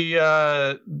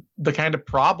the kind of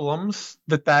problems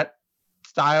that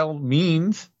style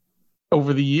means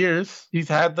over the years. He's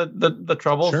had the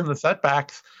troubles and the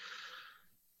setbacks.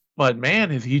 But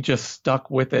man, is he just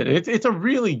stuck with it. It's a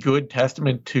really good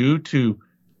testament to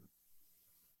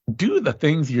do the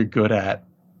things you're good at.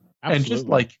 Absolutely. And just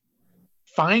like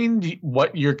find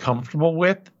what you're comfortable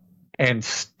with and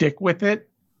stick with it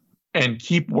and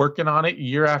keep working on it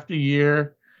year after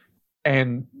year.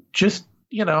 And just,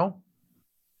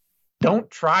 don't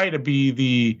try to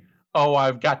be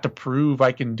I've got to prove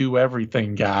I can do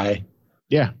everything guy.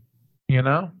 Yeah.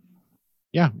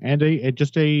 Yeah, and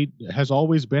it has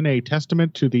always been a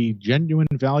testament to the genuine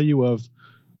value of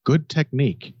good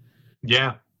technique.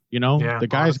 Yeah. The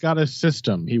guy's got a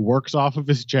system. He works off of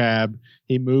his jab.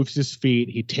 He moves his feet.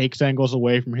 He takes angles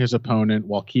away from his opponent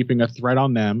while keeping a threat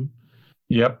on them.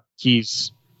 Yep.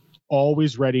 He's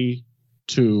always ready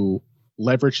to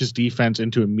leverage his defense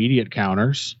into immediate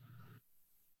counters.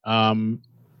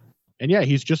 And yeah,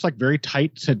 he's just like very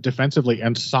tight defensively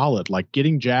and solid. Like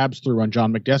getting jabs through on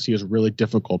John McDessie is really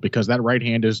difficult because that right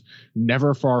hand is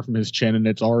never far from his chin and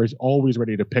it's always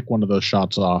ready to pick one of those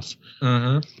shots off.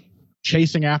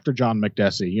 Chasing after John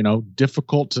McDessie,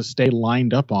 difficult to stay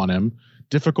lined up on him,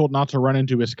 difficult not to run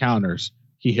into his counters.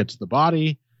 He hits the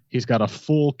body. He's got a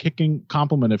full kicking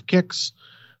complement of kicks,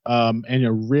 and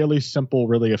a really simple,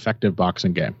 really effective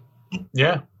boxing game.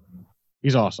 Yeah.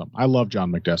 He's awesome. I love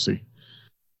John McDessie.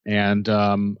 And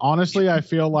honestly, I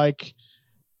feel like,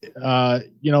 a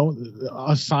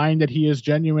sign that he is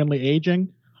genuinely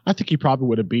aging. I think he probably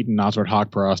would have beaten Nasrat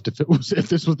Haqparast if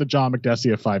this was the John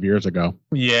McDessie of 5 years ago.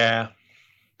 Yeah,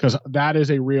 because that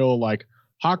is a real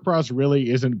Haqparast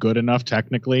really isn't good enough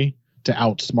technically to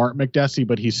outsmart McDessie,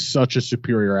 but he's such a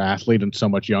superior athlete and so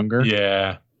much younger.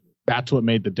 Yeah, that's what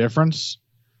made the difference.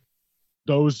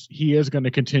 He is going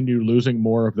to continue losing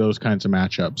more of those kinds of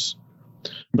matchups.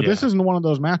 But this isn't one of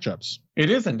those matchups. It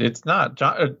isn't. It's not.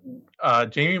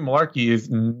 Jamie Malarkey is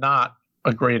not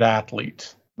a great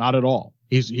athlete. Not at all.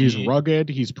 He's rugged.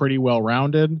 He's pretty well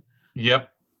rounded. Yep.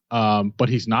 But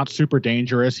he's not super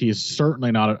dangerous. He's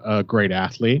certainly not a great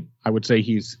athlete. I would say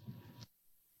he's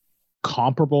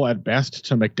comparable at best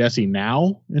to McDessie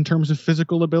now in terms of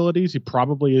physical abilities. He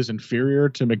probably is inferior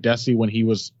to McDessie when he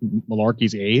was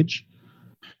Malarkey's age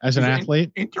as an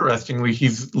athlete. Interestingly,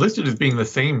 he's listed as being the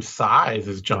same size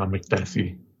as John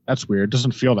McDessie. That's weird.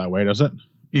 Doesn't feel that way, does it?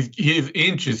 His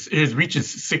reach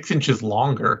is 6 inches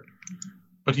longer,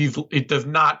 but it does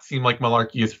not seem like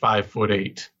Malarkey is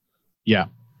 5'8". Yeah.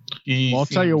 I'll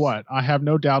tell you what, I have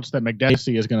no doubts that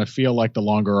McDessie is going to feel like the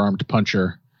longer-armed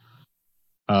puncher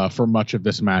for much of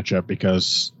this matchup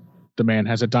because the man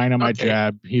has a dynamite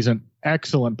jab. He's an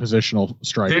excellent positional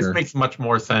striker. This makes much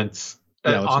more sense.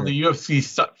 On the UFC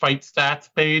fight stats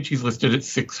page, he's listed at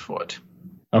 6 foot.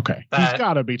 Okay, he's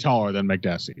got to be taller than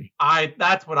McDessie.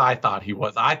 That's what I thought he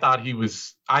was. I thought he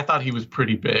was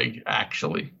pretty big,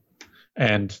 actually,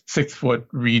 and 6 foot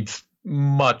reads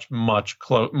much more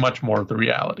of the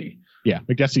reality. Yeah,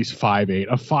 McDessie's 5'8",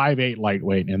 a 5'8"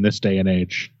 lightweight in this day and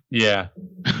age. Yeah,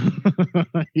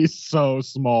 he's so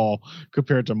small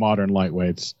compared to modern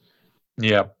lightweights.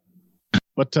 Yeah,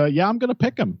 but I'm gonna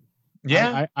pick him.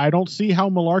 Yeah, I don't see how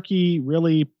Malarkey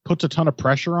really puts a ton of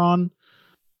pressure on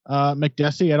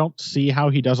McDessie. I don't see how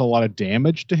he does a lot of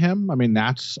damage to him. I mean,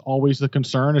 that's always the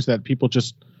concern, is that people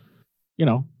just,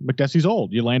 McDessie's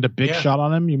old. You land a big shot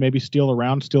on him, you maybe steal the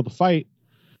round, steal the fight.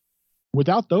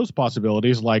 Without those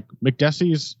possibilities, like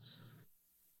is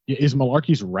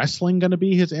Malarkey's wrestling going to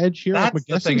be his edge here? That's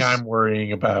the thing I'm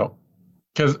worrying about.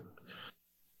 Because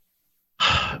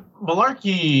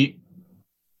Malarkey,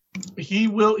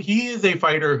 he is a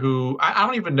fighter who, I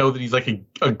don't even know that he's like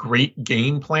a great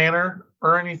game planner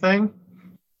or anything.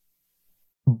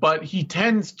 But he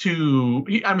tends to,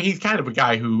 he's kind of a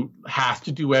guy who has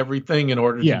to do everything in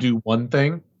order to do one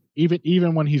thing.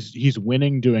 Even when he's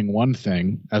winning doing one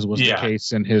thing, as was the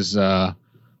case in his,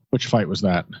 which fight was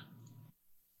that?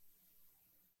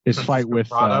 His fight with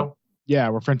Prado?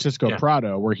 With Francisco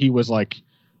Prado, where he was like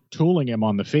tooling him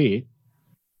on the feet.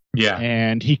 Yeah.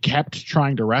 And he kept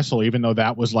trying to wrestle, even though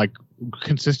that was like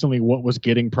consistently what was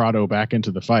getting Prado back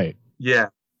into the fight. Yeah.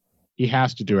 He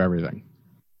has to do everything.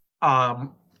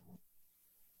 But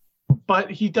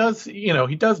he does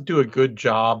do a good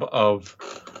job of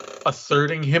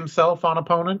asserting himself on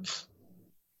opponents.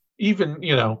 Even,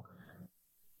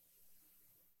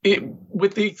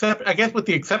 with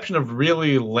the exception of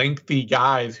really lengthy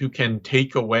guys who can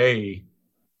take away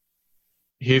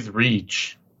his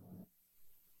reach,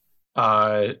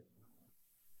 or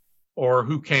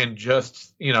who can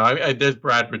just, there's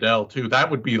Brad Riddell too. That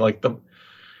would be like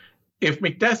if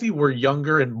McDessie were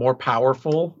younger and more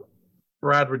powerful,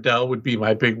 Brad Riddell would be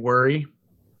my big worry,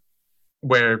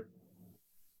 where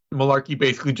Malarkey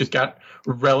basically just got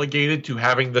relegated to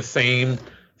having the same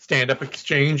stand-up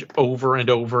exchange over and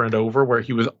over and over, where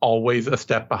he was always a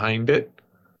step behind it.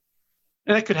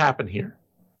 And it could happen here.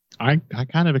 I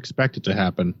kind of expect it to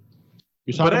happen.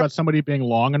 You talk about somebody being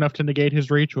long enough to negate his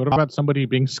reach. What about somebody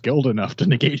being skilled enough to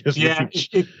negate his reach?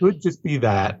 It could just be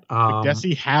that.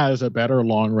 McDessie has a better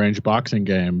long-range boxing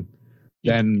game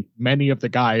than many of the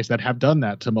guys that have done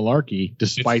that to Malarkey,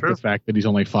 despite the fact that he's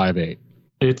only 5'8".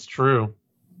 It's true.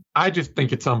 I just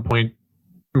think at some point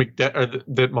that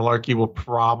Malarkey will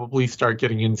probably start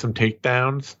getting in some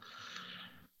takedowns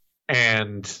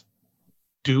and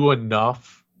do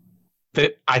enough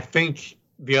that I think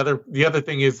the other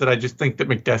thing is that I just think that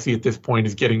McDessie at this point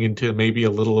is getting into maybe a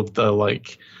little of the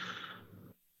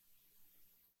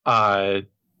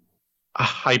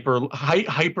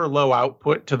hyper low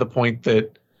output, to the point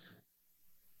that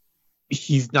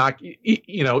he's not,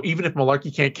 even if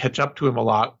Malarkey can't catch up to him a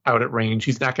lot out at range,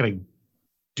 he's not going to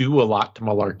do a lot to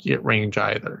Malarkey at range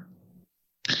either.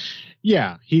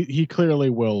 Yeah, he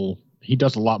clearly will. He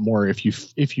does a lot more if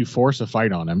you force a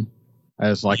fight on him,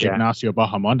 as Ignacio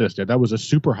Bahamondes did. That was a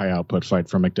super high output fight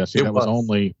from McDessie. That was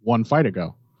only one fight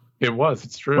ago. It was.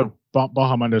 It's true. But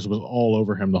Bahamondes was all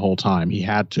over him the whole time. He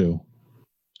had to.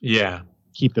 Yeah.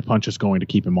 Keep the punches going to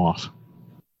keep him off.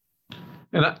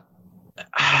 And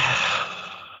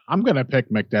I'm going to pick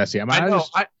McDessie.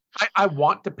 I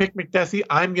want to pick McDessie.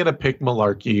 I'm going to pick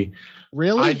Malarkey.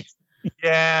 Really?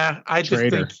 I just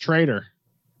think traitor.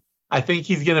 I think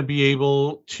he's going to be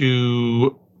able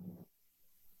to.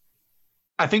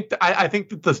 I think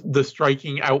that the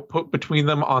striking output between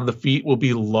them on the feet will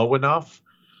be low enough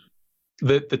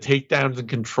that the takedowns and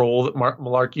control that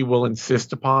Malarkey will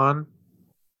insist upon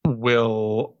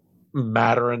will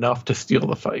matter enough to steal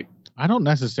the fight. I don't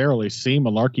necessarily see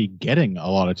Malarkey getting a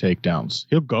lot of takedowns.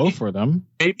 He'll go for them.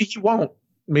 Maybe he won't.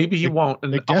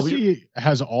 And McDessie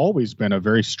has always been a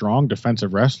very strong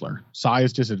defensive wrestler,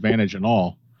 size disadvantage and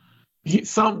all.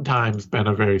 He's sometimes been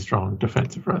a very strong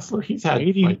defensive wrestler. He's had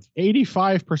 85%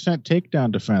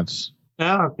 takedown defense.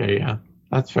 Okay, yeah,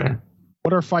 that's fair.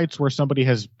 What are fights where somebody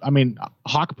has? I mean,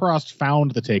 Haqparast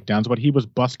found the takedowns, but he was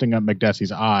busting up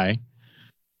McDessie's eye.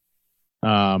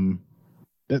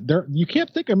 You can't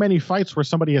think of many fights where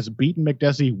somebody has beaten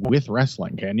McDessie with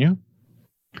wrestling, can you?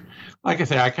 Like I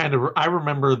say, I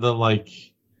remember the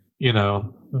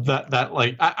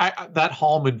that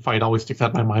Hallman fight always sticks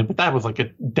out in my mind, but that was like a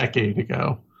decade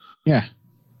ago. Yeah.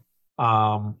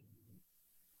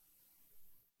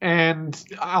 And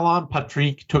Alan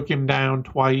Patrick took him down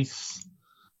twice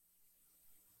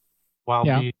while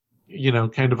he,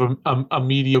 kind of a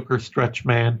mediocre stretch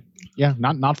man. Yeah,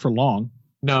 not for long.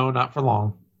 No, not for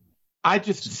long.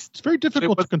 It's very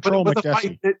difficult to control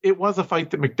McDessie. It was a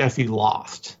fight that McDessie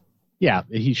lost. Yeah,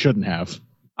 he shouldn't have.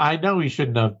 I know he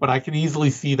shouldn't have, but I can easily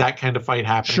see that kind of fight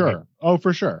happening. Sure. Oh,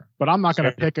 for sure. But I'm not going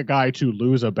to pick a guy to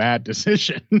lose a bad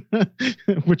decision,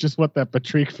 which is what that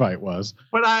Patrick fight was.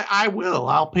 But I will.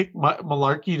 I'll pick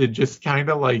Malarkey to just kind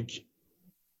of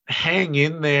hang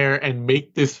in there and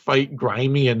make this fight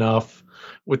grimy enough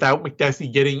without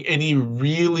McDessie getting any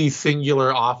really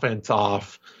singular offense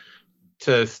off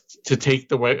to take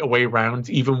the away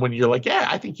rounds, even when you're like, yeah,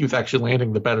 I think he was actually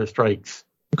landing the better strikes.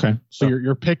 Okay. So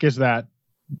your pick is that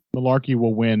Malarkey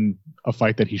will win a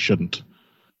fight that he shouldn't.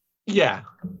 Yeah.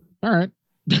 All right.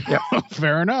 Yeah.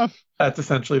 Fair enough. That's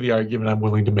essentially the argument I'm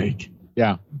willing to make.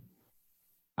 Yeah.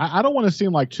 I don't want to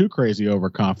seem too crazy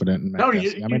overconfident in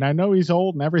McDessie. I mean, I know he's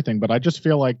old and everything, but I just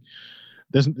feel like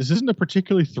this isn't a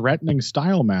particularly threatening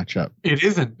style matchup. It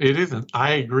isn't.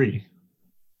 I agree.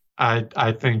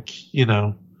 I think,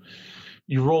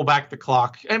 you roll back the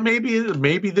clock and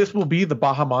maybe this will be the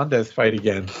Bahamondes fight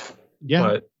again. Yeah.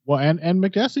 But, well, and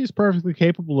McDessie is perfectly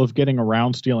capable of getting a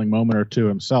round stealing moment or two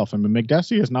himself. I mean,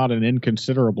 McDessie is not an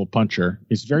inconsiderable puncher.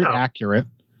 He's very accurate.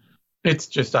 It's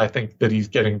just, I think that he's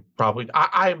getting probably,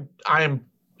 I am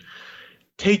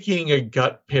taking a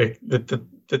gut pick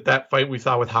that fight we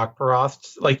saw with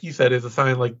Haqparast, like you said, is a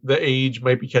sign the age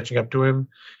might be catching up to him.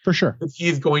 For sure. He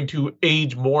is going to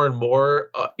age more and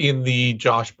more in the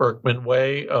Josh Berkman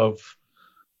way of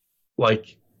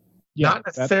not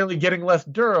necessarily getting less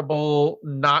durable,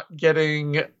 not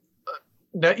even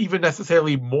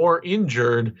necessarily more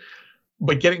injured,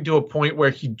 but getting to a point where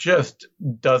he just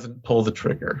doesn't pull the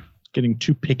trigger. Getting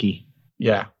too picky.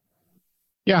 Yeah.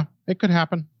 Yeah, it could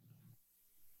happen.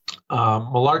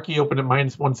 Malarkey opened at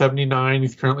 -179.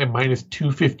 He's currently at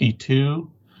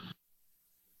 -252.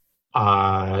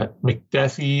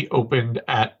 McDessie opened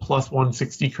at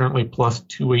 +160, currently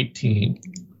 +218.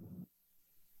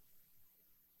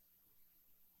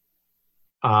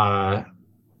 All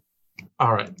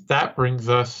right, that brings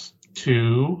us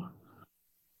to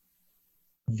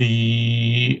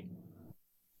the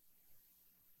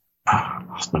I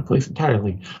lost my place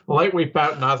entirely. The lightweight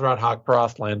bout, Nasrat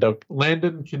Haqparast,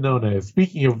 Landon Quinones.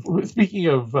 Speaking of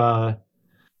Nasrat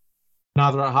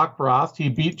Haqparast, he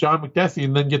beat John McDessie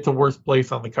and then gets a worse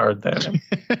place on the card there.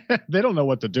 They don't know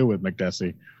what to do with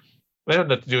McDessie. They don't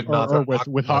know what to do with Nasrat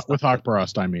with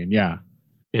Haqparast. I mean, yeah,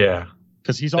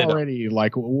 because he's already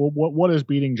what does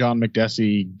beating John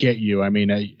McDessie get you? I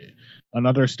mean,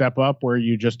 another step up where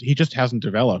he just hasn't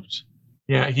developed.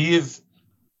 Yeah, he is.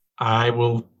 I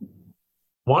will.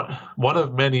 One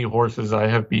of many horses I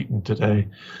have beaten today.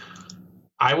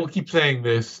 I will keep saying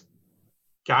this.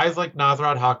 Guys like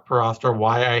Nasrat Haqparast are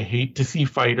why I hate to see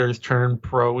fighters turn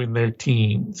pro in their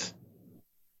teens.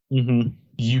 Mm-hmm.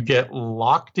 You get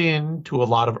locked in to a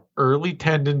lot of early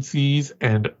tendencies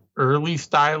and early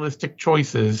stylistic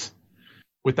choices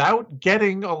without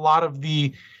getting a lot of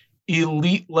the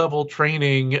elite level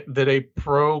training that a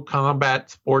pro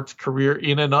combat sports career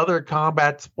in another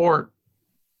combat sport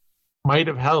might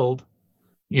have held.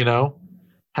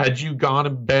 Had you gone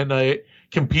and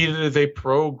competed as a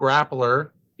pro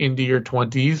grappler into your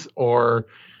 20s, or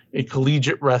a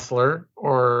collegiate wrestler,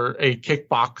 or a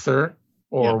kickboxer,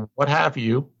 or what have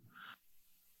you,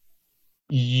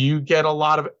 you get a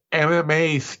lot of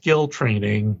MMA skill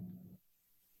training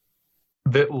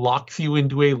that locks you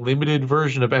into a limited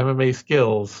version of MMA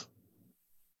skills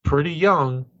pretty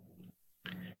young.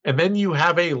 And then you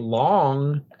have a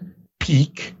long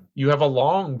peak. You have a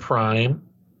long prime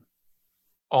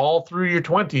all through your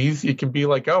 20s. You can be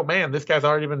like, oh man, this guy's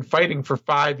already been fighting for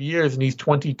 5 years and he's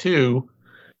 22.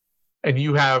 and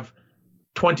you have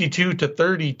 22 to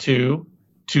 32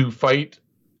 to fight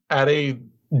at a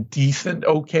decent,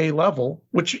 okay level,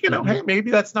 which, hey,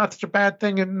 maybe that's not such a bad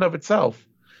thing in and of itself.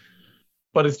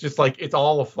 But it's just like, it's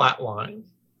all a flat line.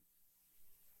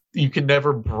 You can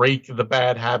never break the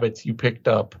bad habits you picked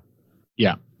up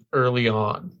early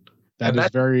on. That is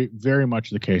very, very much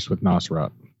the case with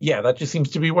Nasrat. Yeah, that just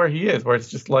seems to be where he is, where it's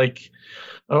just like,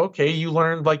 okay, you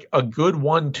learned like a good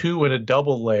 1-2 and a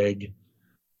double leg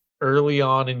early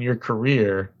on in your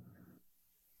career.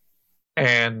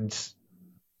 And,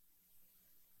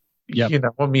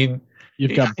 I mean,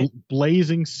 you've got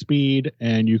blazing speed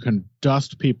and you can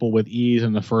dust people with ease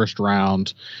in the first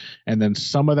round. And then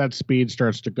some of that speed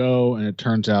starts to go, and it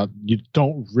turns out you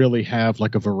don't really have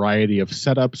like a variety of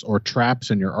setups or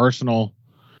traps in your arsenal.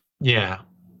 Yeah.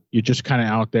 You're just kind of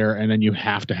out there, and then you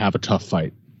have to have a tough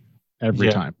fight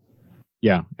every time.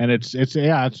 Yeah. And it's that's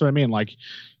what I mean. Like,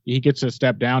 he gets a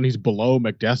step down. He's below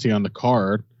McDessie on the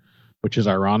card, which is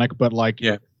ironic, but like,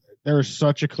 there's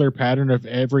such a clear pattern of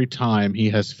every time he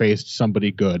has faced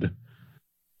somebody good,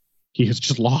 he has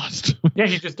just lost. Yeah,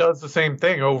 he just does the same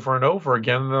thing over and over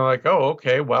again. And they're like, oh,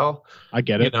 okay, well, I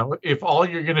get it. If all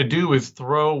you're going to do is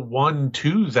throw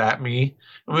 1-2s at me.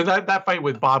 I mean, that fight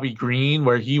with Bobby Green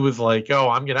where he was like, oh,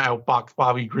 I'm going to outbox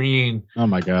Bobby Green. Oh,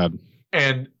 my God.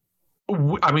 And,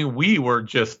 we were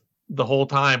just the whole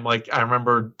time, like, I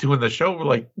remember doing the show,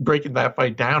 like, breaking that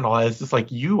fight down. All that. It's just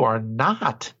like, you are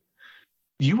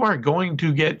going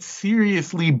to get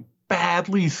seriously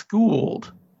badly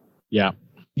schooled. Yeah.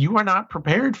 You are not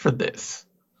prepared for this.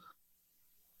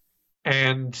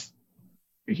 And,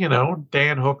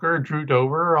 Dan Hooker, Drew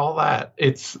Dober, all that.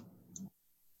 It's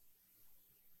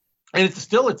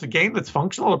a game that's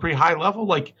functional at a pretty high level.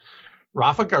 Like,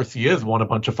 Rafa Garcia has won a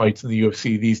bunch of fights in the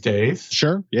UFC these days.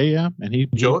 Sure. Yeah. And he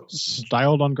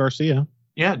styled on Garcia.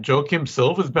 Yeah. Joaquim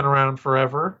Silva's been around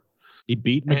forever. He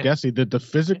beat McDessie. The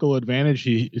physical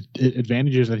advantages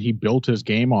that he built his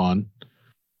game on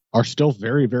are still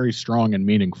very, very strong and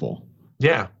meaningful.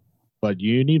 Yeah. But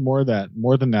you need more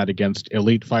than that against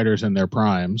elite fighters in their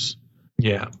primes.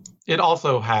 Yeah. It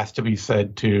also has to be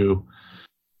said too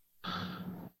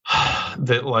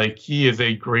that, like, he is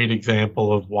a great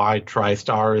example of why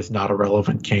TriStar is not a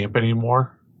relevant camp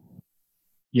anymore.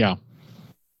 Yeah.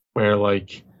 Where,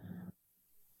 like,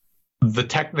 the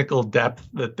technical depth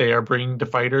that they are bringing to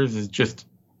fighters is just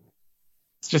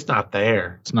not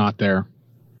there. It's not there.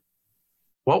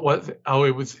 What was it? Oh,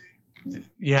 it was,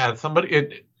 somebody,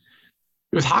 it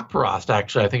was Hakparast,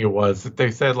 actually, I think it was, that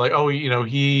they said, like, oh, was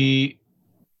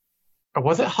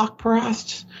it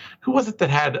Hakparast? Who was it that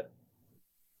had,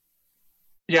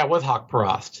 it was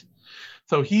Hakparast.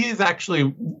 So he is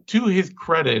actually, to his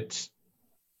credit,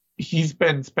 he's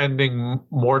been spending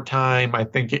more time, I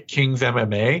think, at King's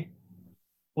MMA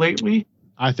lately.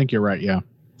 I think you're right, yeah.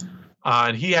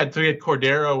 And he had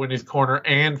Cordero in his corner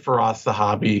and Firas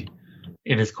Zahabi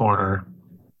in his corner.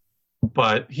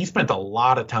 But he spent a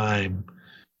lot of time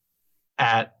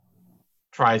at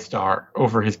TriStar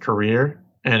over his career,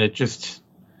 and it just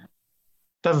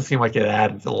doesn't seem like it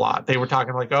added a lot. They were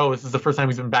talking like, oh, this is the first time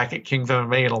he's been back at King's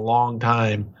MMA in a long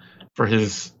time for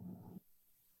his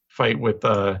fight with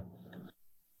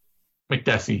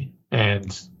McDessie.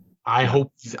 And I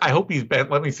hope he's been.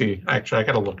 Let me see. Actually, I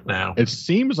gotta look now. It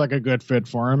seems like a good fit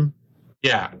for him.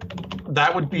 Yeah,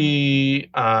 that would be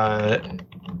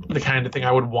the kind of thing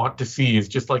I would want to see. Is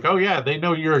just like, oh yeah, they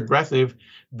know you're aggressive.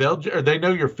 They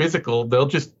know you're physical. They'll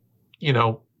just,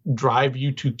 drive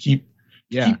you to keep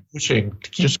pushing.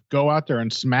 Just go out there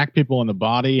and smack people in the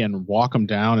body and walk them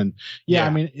down. And I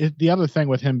mean, the other thing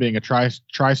with him being a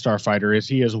TriStar fighter is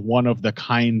he is one of the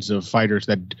kinds of fighters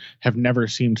that have never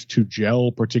seemed to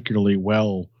gel particularly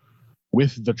well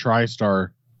with the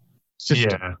TriStar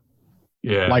system.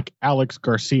 Yeah. Like Alex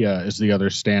Garcia is the other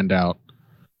standout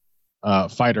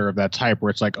fighter of that type, where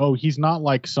it's like, oh, he's not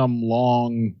like some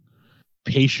long,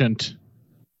 patient,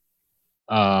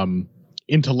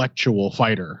 intellectual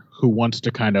fighter who wants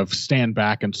to kind of stand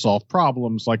back and solve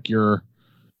problems like your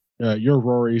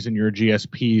Rorys and your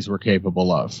GSPs were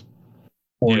capable of,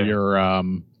 or your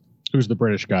who's the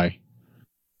British guy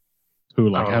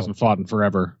who hasn't fought in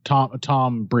forever,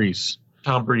 Tom Breeze.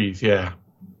 Tom Breeze, yeah.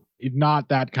 Not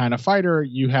that kind of fighter.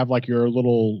 You have like your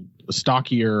little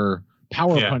stockier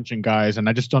power punching guys, and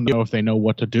I just don't know if they know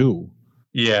what to do.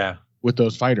 Yeah. With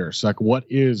those fighters, like, what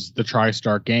is the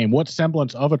TriStar game? What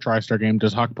semblance of a TriStar game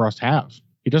does Hakparast have?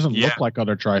 He doesn't look like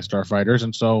other TriStar fighters,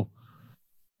 and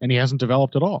he hasn't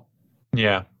developed at all.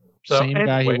 Yeah. So, Same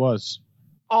guy he was.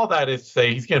 All that is to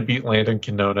say, he's going to beat Landon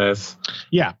Quinones.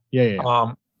 Yeah.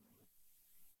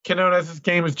 Quinones'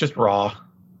 game is just raw.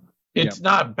 It's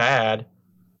not bad.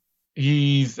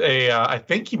 He's I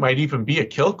think he might even be a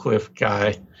Killcliff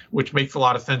guy, which makes a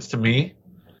lot of sense to me.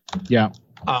 Yeah.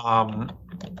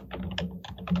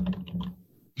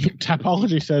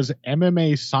 Tapology says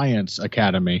MMA Science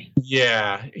Academy.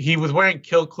 Yeah, he was wearing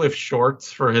Killcliff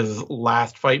shorts for his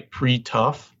last fight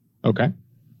pre-Tough. Okay.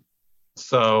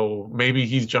 So maybe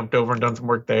he's jumped over and done some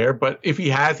work there. But if he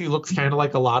has, he looks kind of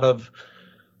like a lot of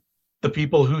the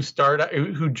people who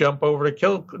jump over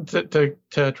to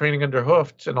training under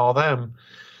Hoofed and all them,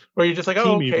 where you're just like,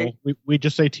 oh, Team okay. Evil. We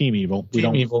just say Team Evil.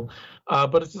 Team Evil.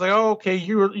 But it's just like, oh, okay,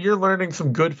 you're learning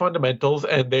some good fundamentals,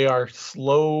 and they are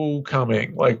slow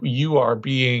coming. Like you are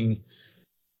being,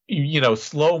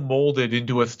 slow molded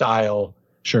into a style.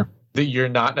 Sure. That you're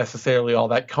not necessarily all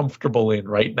that comfortable in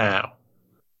right now.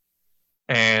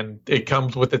 And it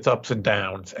comes with its ups and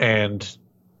downs. And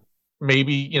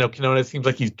maybe, Quinones seems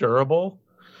like he's durable.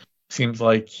 Seems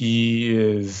like he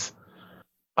is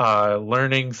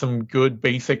learning some good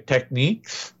basic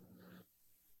techniques.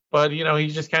 But, he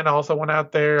just kind of also went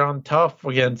out there on Tough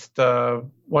against,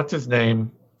 what's his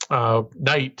name?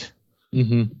 Knight.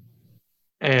 Mm-hmm.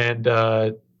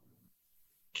 And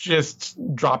just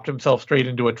dropped himself straight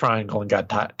into a triangle and got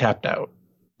tapped out.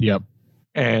 Yep.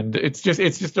 And it's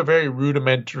just a very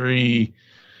rudimentary,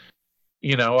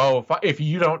 if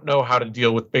you don't know how to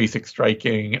deal with basic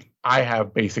striking, I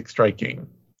have basic striking.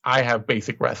 I have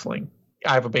basic wrestling.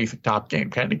 I have a basic top game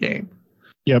kind of game.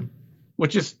 Yep.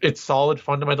 Which is, it's solid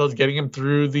fundamentals, getting him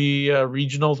through the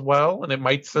regionals well, and it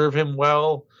might serve him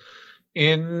well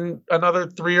in another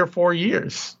 3 or 4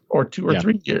 years, or 2 or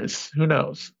 3 years. Who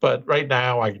knows? But right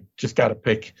now, I just got to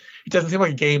pick. It doesn't seem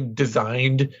like a game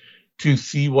designed to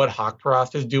see what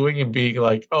Hawkprost is doing and being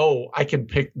like, oh, I can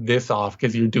pick this off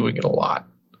because you're doing it a lot.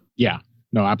 Yeah.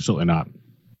 No, absolutely not.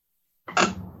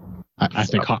 I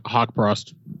think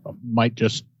Hawkprost might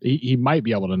just he might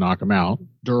be able to knock him out,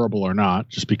 durable or not,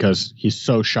 just because he's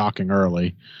so shocking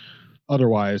early.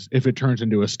 Otherwise, if it turns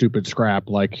into a stupid scrap,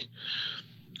 like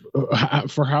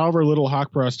for however little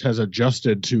Hawkprost has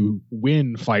adjusted to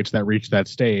win fights that reach that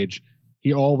stage,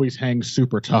 he always hangs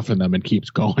super tough in them and keeps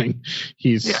going.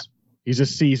 He's a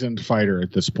seasoned fighter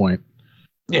at this point.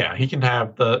 Yeah, he can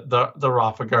have the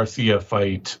Rafa Garcia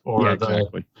fight, or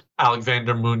the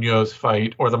Alexander Munoz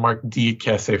fight, or the Mark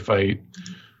Diakese fight,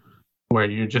 where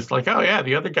you're just like, oh yeah,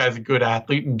 the other guy's a good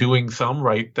athlete and doing some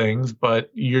right things, but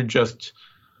you're just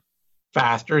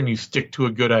faster and you stick to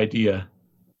a good idea.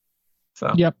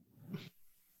 So yep.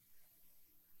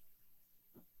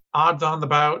 Odds on the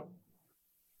bout.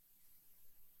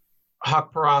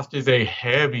 Hawkprost is a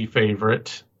heavy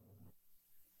favorite.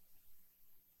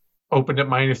 Opened at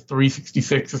minus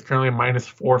 366, is currently minus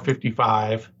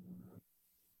 455.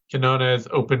 Quinones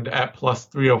opened at plus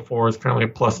 304, is currently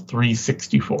at plus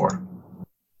 364.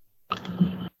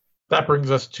 That brings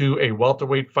us to a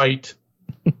welterweight fight.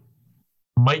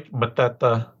 Mike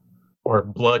Mateta, or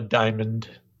Blood Diamond.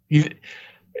 I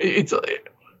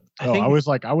was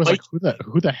like, who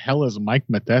the hell is Mike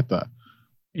Mateta?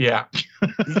 Yeah.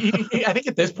 I think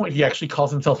at this point he actually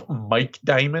calls himself Mike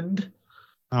Diamond.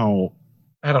 Oh.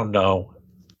 I don't know.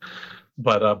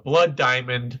 But Blood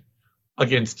Diamond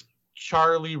against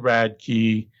Charlie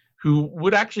Radke, who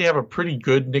would actually have a pretty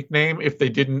good nickname if they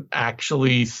didn't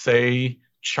actually say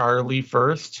Charlie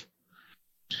first.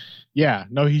 Yeah,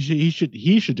 no, he should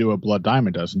do what Blood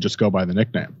Diamond does and just go by the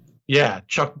nickname. Yeah,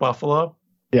 Chuck Buffalo.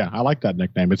 Yeah, I like that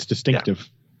nickname. It's distinctive.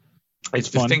 Yeah. It's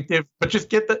distinctive, but just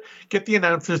get the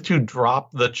announcers to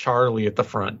drop the Charlie at the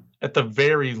front at the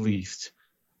very least,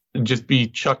 and just be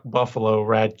Chuck Buffalo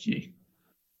Radke.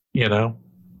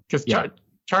 Because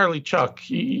Charlie Chuck,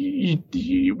 we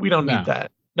don't need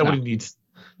that. Nobody needs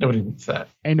that.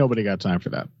 Ain't nobody got time for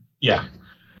that. Yeah.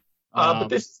 But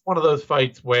this is one of those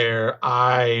fights where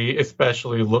I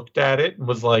especially looked at it and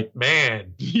was like,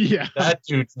 man, that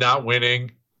dude's not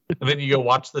winning. And then you go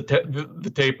watch the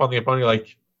tape on the opponent, you're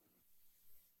like,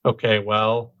 okay,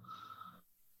 well,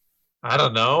 I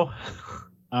don't know.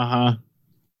 Uh-huh.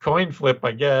 Coin flip,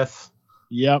 I guess.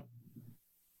 Yep.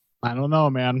 I don't know,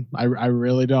 man. I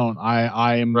really don't.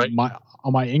 I am right.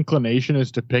 My inclination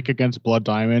is to pick against Blood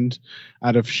Diamond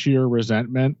out of sheer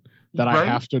resentment that I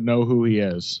have to know who he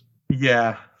is.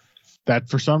 Yeah. That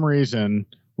for some reason,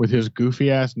 with his goofy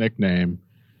ass nickname,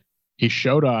 he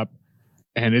showed up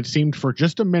and it seemed for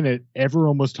just a minute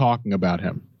everyone was talking about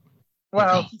him.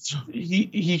 Well,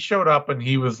 he showed up and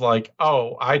he was like,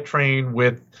 "Oh, I train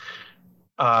with."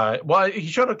 He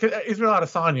showed up. Israel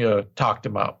Adesanya talked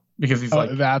him up because he's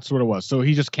like, "That's what it was." So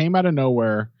he just came out of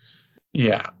nowhere.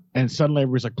 Yeah. And suddenly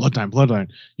everybody's like, Blood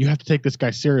Diamond, you have to take this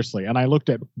guy seriously. And I looked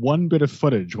at one bit of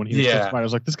footage when he was just fighting. I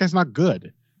was like, this guy's not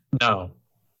good. No.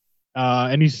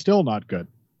 And he's still not good.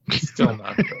 Still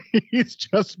not good. He's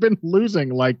just been losing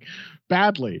like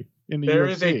badly in the There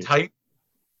UFC. is a type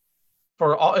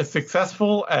for all as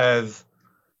successful as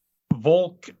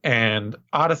Volk and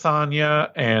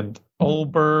Adesanya and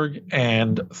Olberg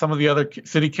and some of the other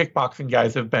city kickboxing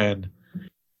guys have been.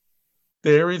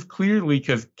 There is clearly,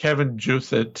 because Kevin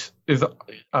Jusset is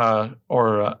on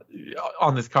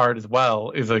this card as well,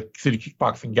 is a city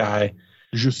kickboxing guy.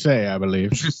 Jusset, I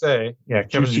believe. Jusset, yeah,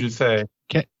 Kevin Jusset.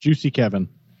 Juicy Kevin.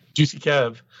 Juicy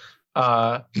Kev.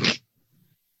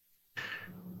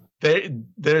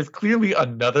 There's clearly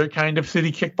another kind of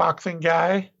city kickboxing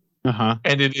guy,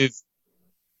 and it is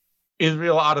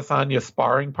Israel Adesanya's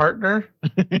sparring partner.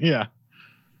 Yeah,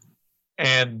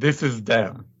 and this is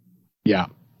them. Yeah.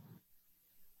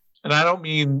 And I don't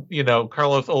mean,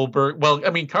 Carlos Olberg. Well, I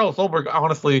mean, Carlos Olberg,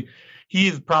 honestly, he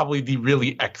is probably the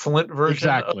really excellent version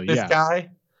of this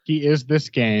guy. He is this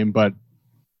game, but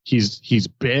he's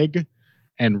big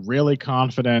and really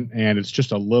confident, and it's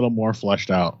just a little more fleshed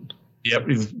out. Yep,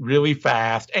 he's really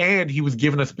fast, and he was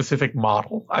given a specific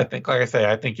model. I think, like I say,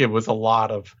 I think it was a lot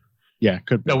of. Yeah,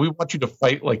 could be. No, we want you to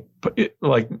fight like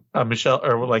Michelle,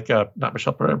 or like not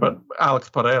Michelle Pereira, but Alex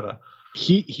Pereira.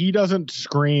 He doesn't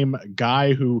scream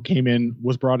guy who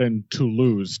was brought in to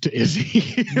lose to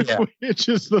Izzy, which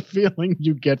is the feeling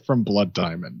you get from Blood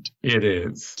Diamond. It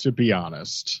is, to be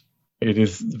honest. It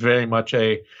is very much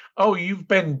you've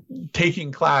been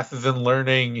taking classes and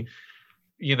learning,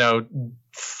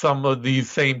 some of these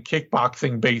same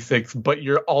kickboxing basics, but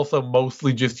you're also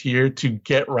mostly just here to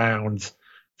get rounds,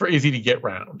 for Izzy to get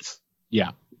rounds.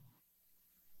 Yeah.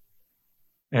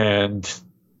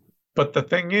 But the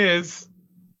thing is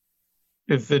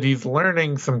that he's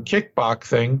learning some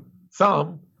kickboxing.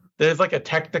 There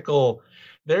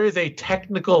is a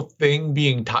technical thing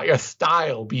being taught, a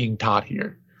style being taught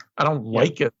here. I don't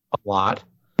like it a lot,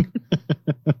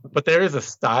 but there is a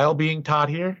style being taught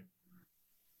here.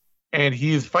 And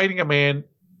he's fighting a man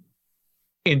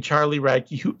in Charlie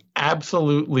Radke who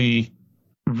absolutely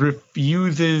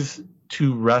refuses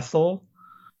to wrestle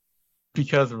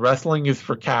because wrestling is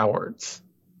for cowards.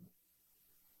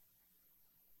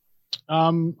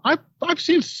 I've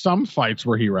seen some fights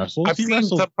where he wrestles. I've seen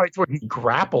some fights where he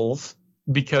grapples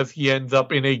because he ends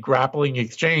up in a grappling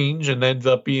exchange and ends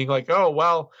up being like, oh,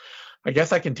 well, I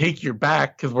guess I can take your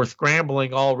back because we're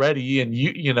scrambling already. And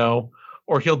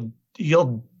or he'll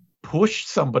push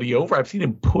somebody over. I've seen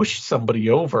him push somebody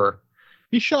over.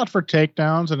 He shot for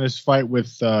takedowns in his fight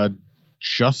with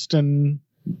Justin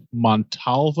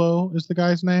Montalvo is the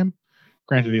guy's name.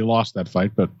 Granted, he lost that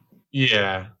fight, but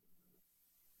yeah.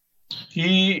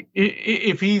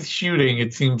 If he's shooting,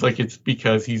 it seems like it's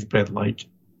because he's been like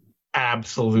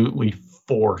absolutely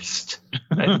forced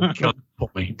at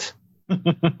gunpoint.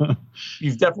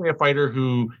 He's definitely a fighter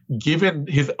who, given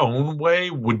his own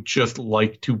way, would just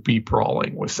like to be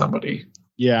brawling with somebody.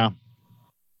 Yeah.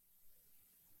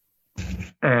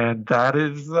 And that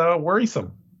is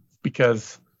worrisome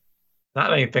because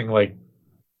not anything like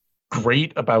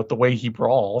great about the way he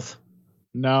brawls.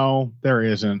 No, there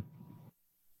isn't.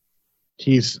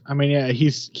 He's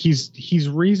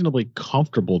reasonably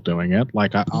comfortable doing it.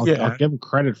 Like I'll give him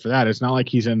credit for that. It's not like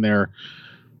he's in there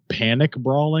panic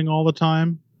brawling all the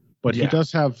time, but he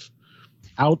does have,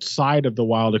 outside of the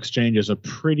wild exchanges, a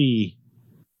pretty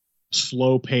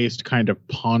slow paced, kind of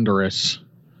ponderous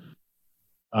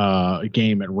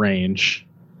game at range.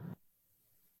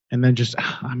 And then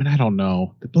I don't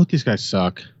know. Both these guys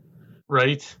suck.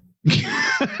 Right?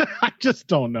 I just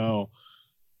don't know.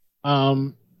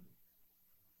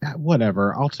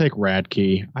 Whatever. I'll take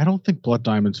Radke. I don't think Blood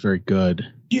Diamond's very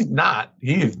good. He's not.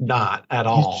 He is not at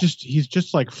all. He's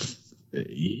just like,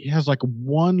 he has like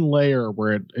one layer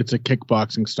where it's a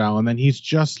kickboxing style, and then he's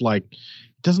just like,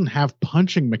 doesn't have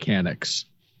punching mechanics.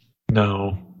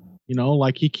 No.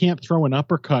 Like he can't throw an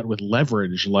uppercut with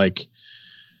leverage, like,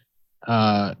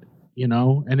 and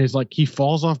it's like he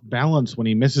falls off balance when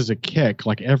he misses a kick,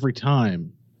 like every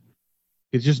time.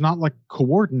 It's just not like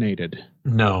coordinated.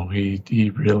 No,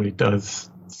 he really does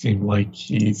seem like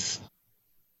it's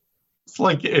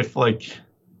like if like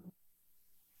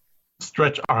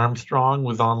Stretch Armstrong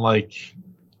was on like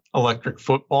Electric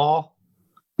Football,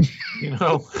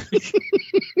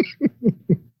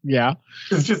 Yeah.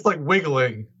 It's just like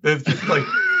wiggling. It's just like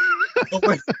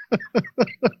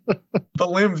the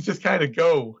limbs just kind of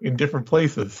go in different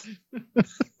places.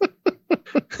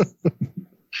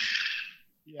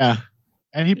 Yeah.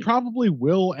 And he probably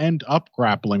will end up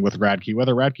grappling with Radke,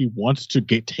 whether Radke wants to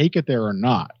take it there or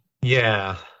not.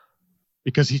 Yeah.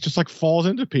 Because he just like falls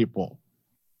into people.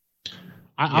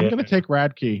 I'm going to take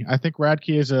Radke. I think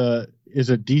Radke is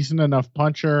a decent enough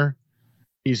puncher.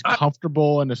 He's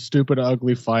comfortable in a stupid,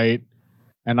 ugly fight.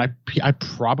 And I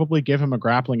probably give him a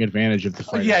grappling advantage if the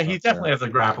fight. Yeah, he definitely has a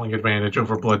grappling advantage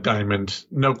over Blood Diamond,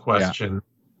 no question.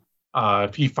 Yeah.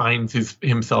 If he finds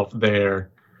himself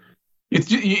there,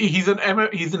 he's an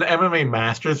MMA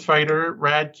Masters fighter,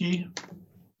 Radke.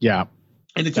 Yeah,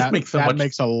 and it just makes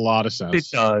a lot of sense.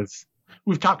 It does.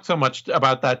 We've talked so much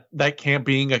about that camp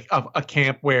being a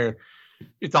camp where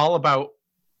it's all about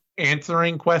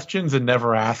answering questions and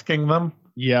never asking them.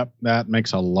 Yep, that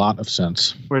makes a lot of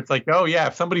sense. Where it's like, oh yeah,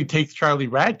 if somebody takes Charlie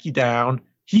Radke down,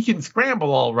 he can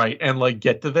scramble all right and like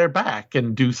get to their back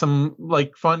and do some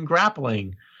like fun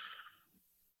grappling.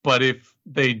 But if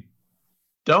they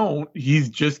don't, he's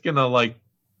just gonna like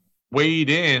wade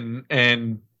in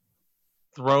and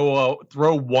throw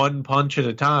one punch at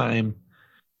a time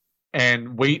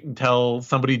and wait until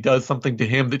somebody does something to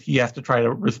him that he has to try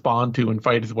to respond to and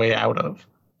fight his way out of.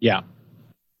 Yeah.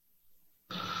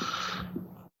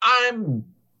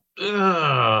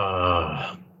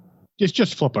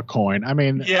 Just flip a coin. I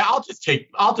mean, yeah, I'll just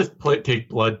take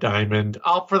Blood Diamond.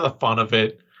 For the fun of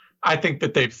it. I think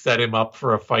that they've set him up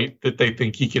for a fight that they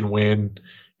think he can win,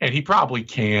 and he probably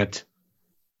can't.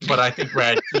 But I think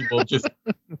Radke will just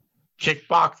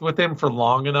kickbox with him for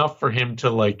long enough for him to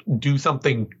like do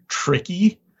something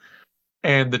tricky,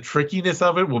 and the trickiness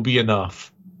of it will be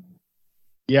enough.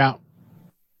 Yeah.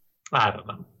 I don't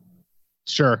know.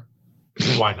 Sure.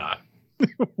 Why not?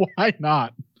 Why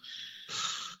not?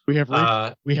 We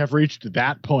have reached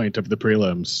that point of the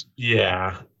prelims.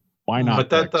 Yeah. Why not?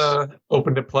 But that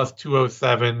opened at plus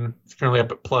 207. It's currently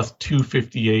up at plus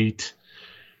 258.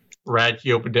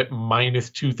 Radke opened at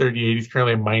minus 238. He's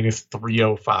currently at minus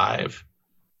 305.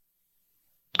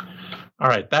 All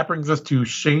right, that brings us to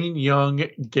Shane Young,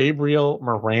 Gabriel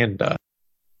Miranda.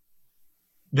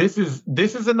 This is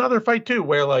another fight too,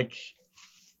 where like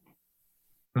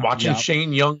I'm watching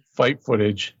Shane Young fight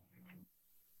footage,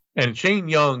 and Shane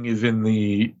Young is in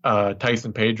the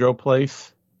Tyson Pedro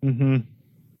place. Mm-hmm.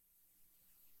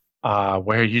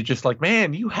 Where you're just like,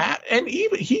 man, he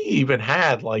even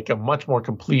had like a much more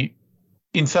complete,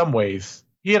 in some ways,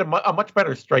 he had a much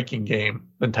better striking game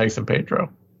than Tyson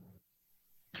Pedro.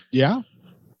 Yeah,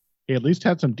 he at least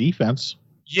had some defense.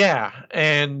 Yeah,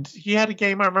 and he had a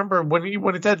game. I remember when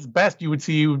it's at its best, you would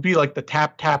see it would be like the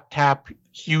tap tap tap,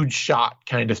 huge shot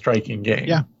kind of striking game.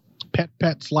 Yeah,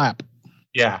 pet slap.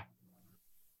 Yeah,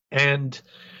 and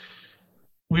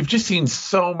we've just seen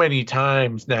so many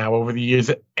times now over the years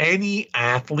that any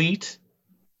athlete,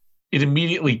 it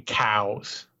immediately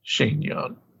cows Shane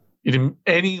Young.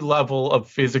 Any level of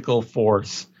physical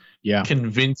force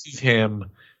convinces him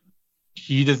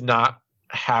he does not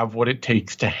have what it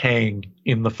takes to hang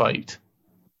in the fight.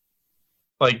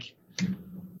 Like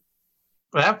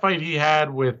that fight he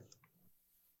had with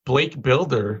Blake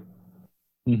Builder,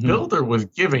 Builder was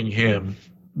giving him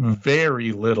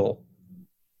very little.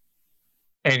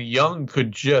 And Young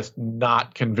could just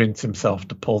not convince himself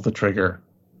to pull the trigger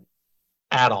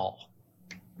at all.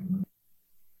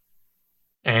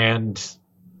 And,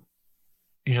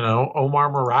 Omar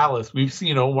Morales, we've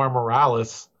seen Omar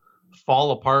Morales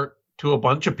fall apart to a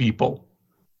bunch of people.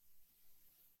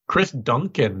 Chris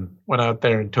Duncan went out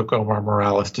there and took Omar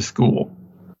Morales to school.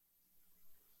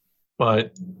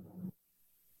 But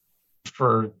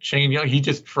for Shane Young, he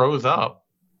just froze up.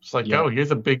 It's like, oh,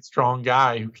 here's a big, strong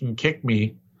guy who can kick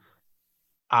me.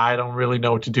 I don't really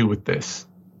know what to do with this.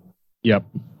 Yep.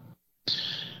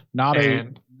 Not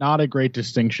a great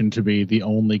distinction to be the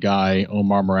only guy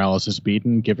Omar Morales has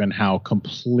beaten, given how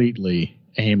completely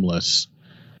aimless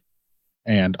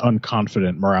and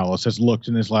unconfident Morales has looked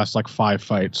in his last 5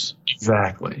 fights.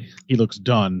 Exactly. He looks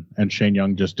done, and Shane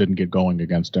Young just didn't get going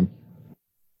against him.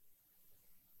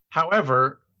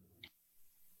 However,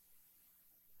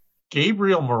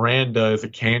 Gabriel Miranda is a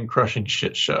can-crushing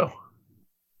shit show.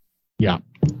 Yeah.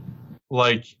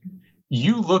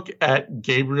 You look at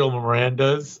Gabriel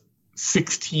Miranda's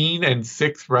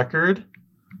 16-6 record.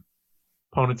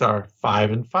 Opponents are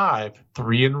 5-5,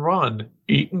 3-1,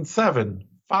 8-7,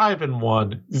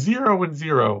 5-1,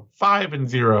 0-0,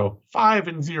 5-0,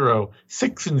 5-0,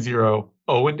 6-0,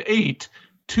 0-8,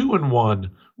 2-1,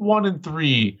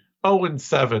 1-3,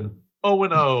 0-7,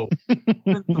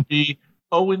 0-0, 3,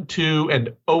 0-2,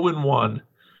 and 0-1.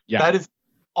 Yeah. That is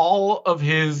all of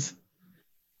his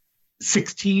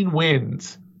 16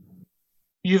 wins.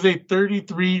 He is a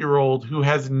 33-year-old who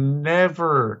has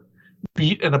never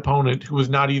beat an opponent who was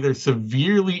not either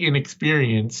severely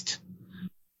inexperienced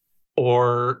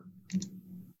or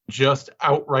just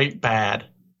outright bad.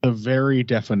 The very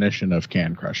definition of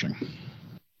can crushing.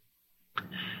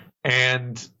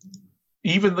 And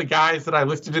even the guys that I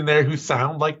listed in there who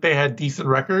sound like they had decent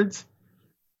records,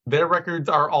 their records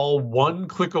are all one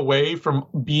click away from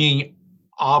being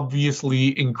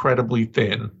obviously incredibly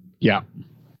thin. Yeah.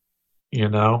 You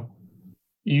know,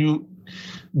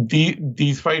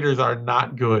 these fighters are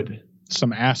not good.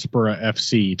 Some Aspera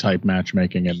FC type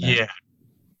matchmaking in there. Yeah.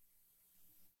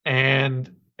 And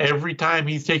every time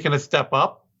he's taken a step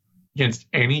up against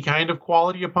any kind of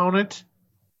quality opponent,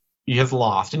 he has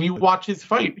lost. And you watch his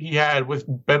fight he had with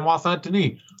Benoit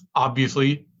Saint-Denis.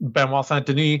 Obviously, Benoit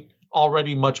Saint-Denis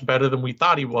already much better than we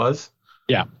thought he was.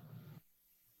 Yeah.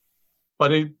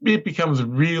 But it becomes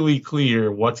really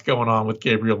clear what's going on with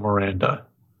Gabriel Miranda.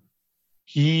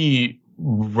 He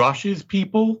rushes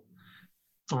people,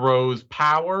 throws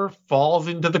power, falls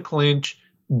into the clinch,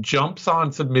 jumps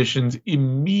on submissions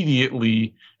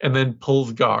immediately, and then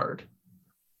pulls guard.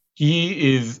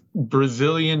 He is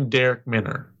Brazilian Derek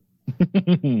Minner.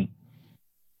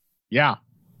 Yeah.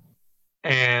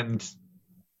 And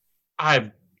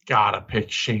I've got to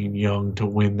pick Shane Young to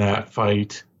win that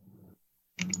fight.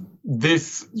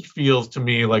 This feels to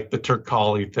me like the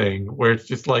Turkali thing, where it's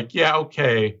just like, yeah,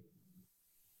 okay,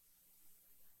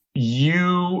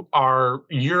 you're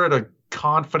at a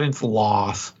confidence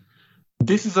loss.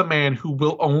 This is a man who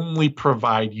will only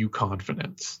provide you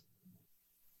confidence.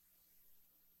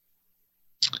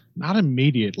 Not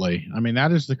immediately. I mean,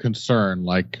 that is the concern.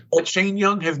 Like, but Shane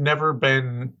Young has never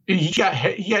been. He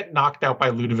got knocked out by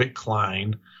Ludovic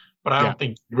Klein, but I don't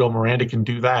think Gabriel Miranda can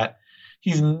do that.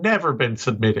 He's never been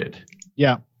submitted.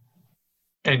 Yeah.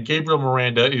 And Gabriel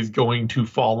Miranda is going to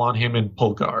fall on him and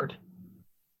pull guard.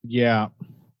 Yeah.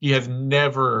 He has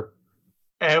never,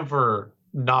 ever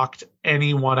knocked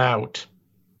anyone out,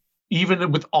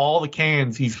 even with all the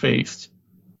cans he's faced.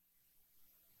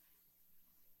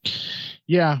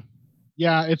 Yeah.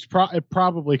 Yeah, it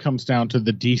probably comes down to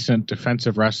the decent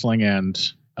defensive wrestling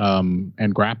and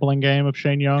grappling game of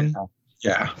Shane Young.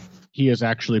 Yeah. He is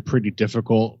actually pretty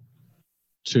difficult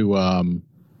to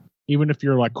even if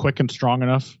you're like quick and strong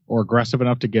enough or aggressive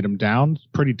enough to get him down, it's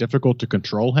pretty difficult to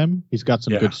control him. He's got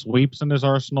some good sweeps in his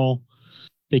arsenal.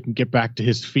 He can get back to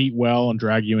his feet well and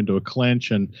drag you into a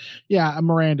clinch. And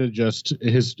Miranda just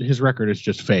his record is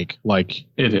just fake. Like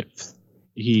it is.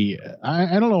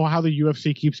 I don't know how the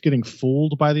UFC keeps getting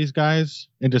fooled by these guys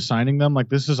into signing them. Like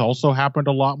this has also happened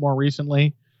a lot more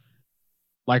recently.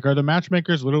 Like, are the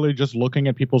matchmakers literally just looking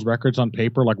at people's records on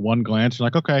paper, like one glance, and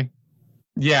like, okay.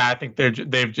 Yeah, I think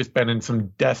they've just been in some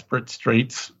desperate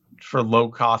straits for low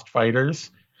cost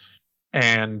fighters,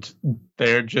 and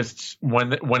they're just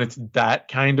when it's that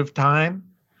kind of time,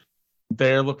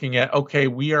 they're looking at, okay,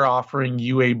 we are offering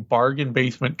you a bargain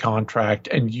basement contract,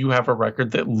 and you have a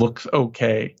record that looks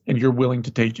okay, and you're willing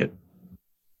to take it.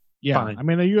 Yeah, fine. I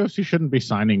mean, the UFC shouldn't be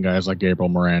signing guys like Gabriel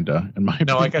Miranda, in my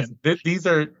opinion. No, I guess these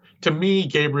are, to me,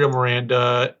 Gabriel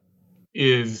Miranda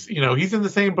is, he's in the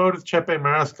same boat as Chepe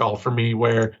Mariscal for me,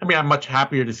 where, I mean, I'm much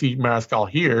happier to see Mariscal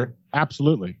here.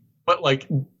 Absolutely. But like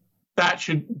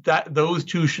those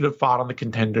two should have fought on the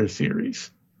Contender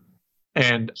Series.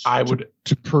 And I would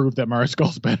to prove that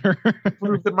Mariscal's better.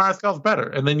 Prove that Mariscal's better.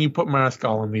 And then you put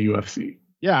Mariscal in the UFC.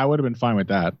 Yeah, I would have been fine with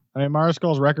that. I mean,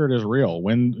 Mariscal's record is real,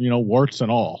 warts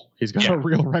and all. He's got a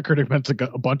real record against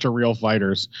a bunch of real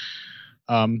fighters.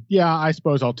 I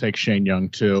suppose I'll take Shane Young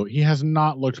too. He has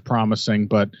not looked promising,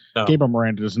 but Gabriel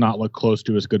Miranda does not look close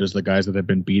to as good as the guys that have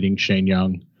been beating Shane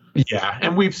Young. Yeah,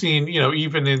 and we've seen,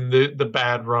 even in the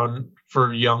bad run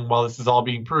for Young, while this is all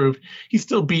being proved, he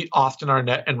still beat Austin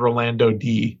Arnett and Rolando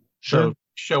D. Sure. So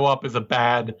show up as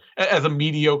a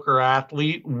mediocre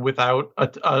athlete without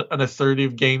an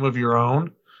assertive game of your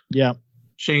own. Yeah.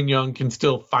 Shane Young can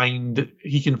still find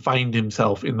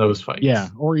himself in those fights. Yeah,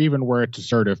 or even where it's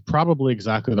assertive. Probably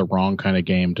exactly the wrong kind of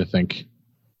game to think.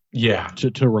 Yeah.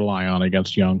 To rely on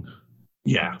against Young.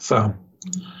 Yeah, so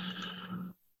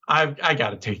I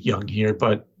got to take Young here,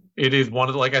 but it is one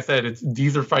of the, like I said,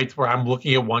 these are fights where I'm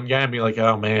looking at one guy and be like,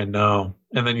 oh man, no.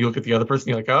 And then you look at the other person,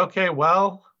 you're like, okay,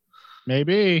 well.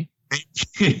 Maybe.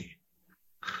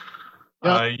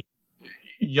 Yep.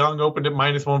 Young opened at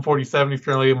minus 147. He's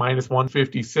currently at minus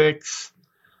 156.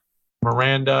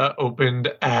 Miranda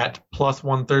opened at plus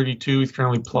 132. He's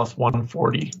currently plus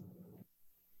 140.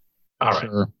 All right.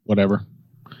 Sure, whatever.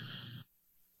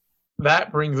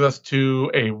 That brings us to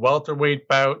a welterweight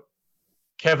bout.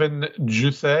 Kevin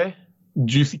Juicy K.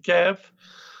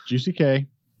 JK.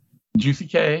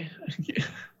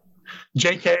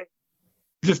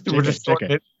 We're just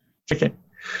JK. JK.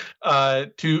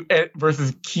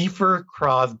 Versus Kiefer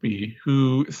Crosby,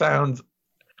 who sounds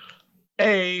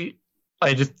I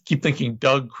just keep thinking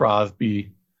Doug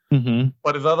Crosby,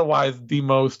 but is otherwise the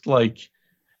most like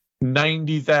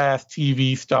 90s ass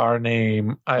TV star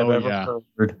name I've ever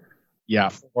heard. Yeah.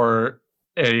 For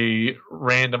a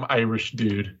random Irish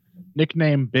dude.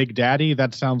 Nickname Big Daddy.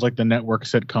 That sounds like the network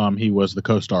sitcom he was the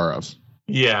co-star of.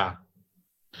 Yeah.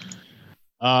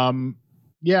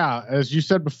 Yeah, as you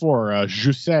said before,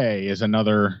 Jusset is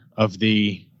another of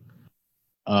the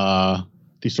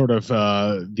sort of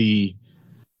the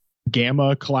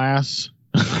gamma class.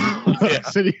 Yeah.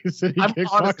 city I'm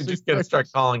honestly just gonna start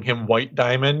calling him White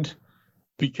Diamond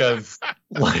because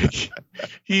like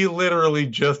he literally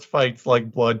just fights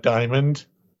like Blood Diamond.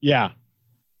 Yeah.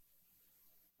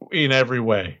 In every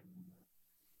way.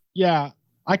 Yeah,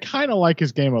 I kind of like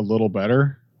his game a little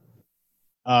better.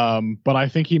 But I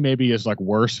think he maybe is like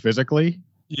worse physically.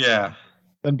 Yeah.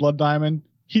 Than Blood Diamond.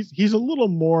 He's a little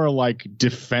more like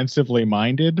defensively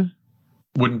minded.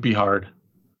 Wouldn't be hard.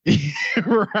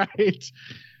 Right.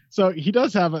 So he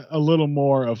does have a little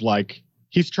more of like,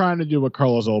 he's trying to do what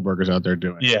Carlos Ulberg is out there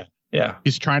doing. Yeah. Yeah.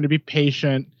 He's trying to be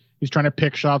patient. He's trying to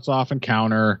pick shots off and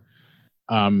counter.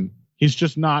 He's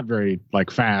just not very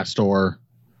like fast or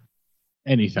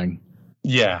anything.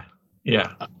 Yeah.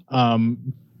 Yeah.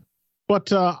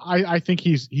 But I think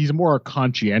he's more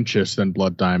conscientious than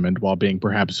Blood Diamond while being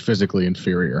perhaps physically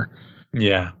inferior.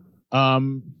 Yeah.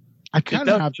 I kind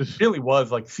of have this. It really was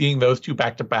like seeing those two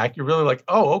back to back. You're really like,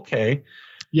 oh, okay.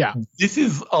 Yeah. This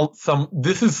is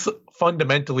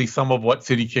fundamentally some of what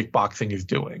City Kickboxing is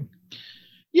doing.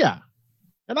 Yeah.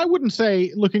 And I wouldn't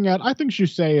say I think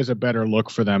Jusset is a better look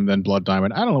for them than Blood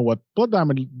Diamond. I don't know what Blood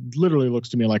Diamond literally looks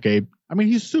to me like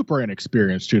he's super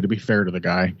inexperienced too, to be fair to the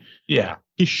guy. Yeah.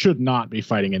 He should not be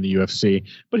fighting in the UFC,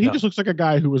 but he just looks like a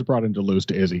guy who was brought in to lose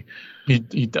to Izzy. He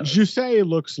does. Jusset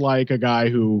looks like a guy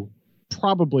who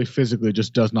probably physically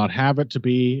just does not have it to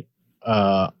be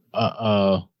a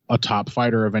top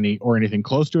fighter of anything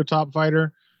close to a top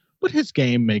fighter, but his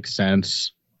game makes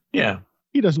sense. Yeah.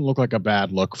 He doesn't look like a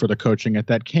bad look for the coaching at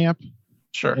that camp.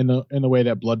 Sure. In the way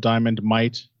that Blood Diamond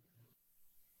might.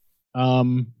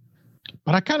 But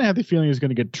I kind of have the feeling he's going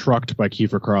to get trucked by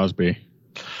Kiefer Crosby.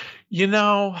 You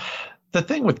know, the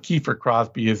thing with Kiefer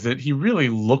Crosby is that he really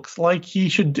looks like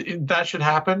that should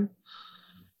happen.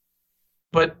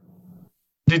 But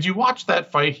did you watch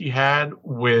that fight he had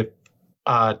with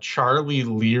Charlie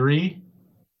Leary?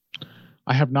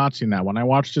 I have not seen that one. I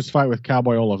watched his fight with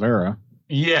Cowboy Oliveira.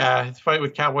 Yeah, his fight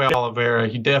with Cowboy Oliveira.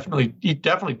 He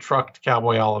definitely trucked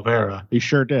Cowboy Oliveira. He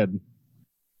sure did.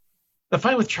 The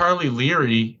fight with Charlie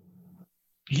Leary,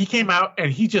 he came out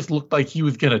and he just looked like he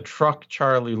was going to truck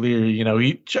Charlie Leary. You know,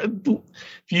 if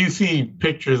you see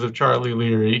pictures of Charlie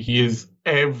Leary, he is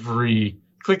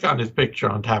click on his picture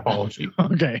on Tapology.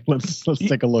 Okay, let's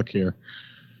take a look here.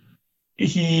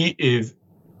 He is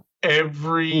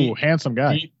handsome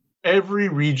guy. Every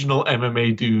regional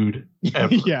MMA dude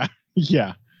ever.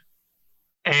 Yeah.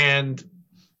 And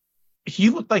he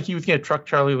looked like he was going to truck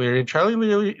Charlie Leary. And Charlie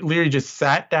Leary just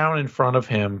sat down in front of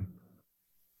him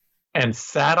and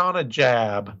sat on a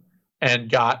jab and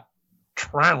got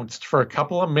trounced for a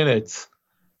couple of minutes.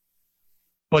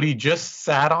 But he just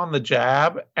sat on the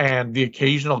jab and the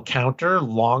occasional counter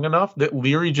long enough that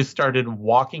Leary just started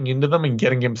walking into them and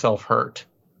getting himself hurt.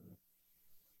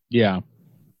 Yeah.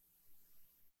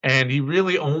 And he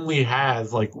really only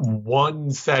has like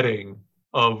one setting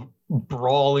of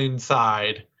brawl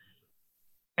inside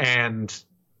and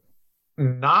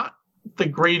not the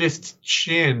greatest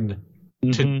chin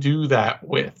to do that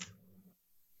with.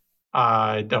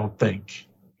 I don't think,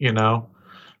 you know,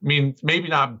 I mean, maybe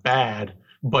not bad,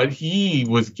 but he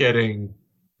was getting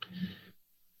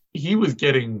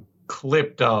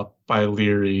clipped up by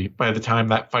Leary by the time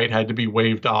that fight had to be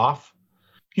waved off.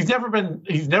 He's never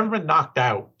been knocked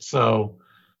out. So,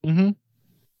 you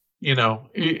know,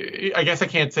 I guess I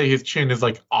can't say his chin is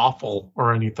like awful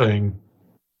or anything.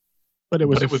 But it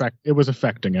was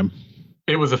affecting him.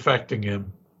 It was affecting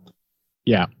him.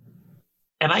 Yeah.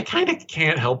 And I kind of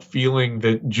can't help feeling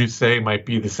that Jusset might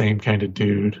be the same kind of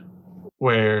dude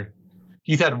where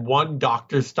he's had one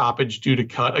doctor's stoppage due to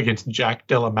cut against Jack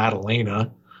Della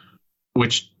Maddalena,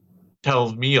 which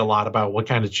tells me a lot about what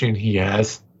kind of chin he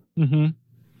has.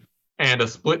 And a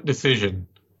split decision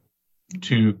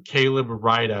to Caleb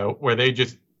Rideout where they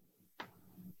just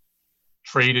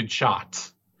traded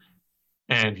shots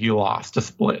and he lost a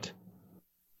split.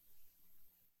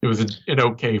 It was an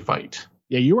okay fight.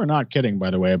 Yeah, you were not kidding,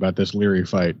 by the way, about this Leary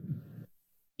fight.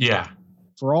 Yeah.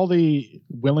 For all the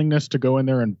willingness to go in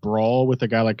there and brawl with a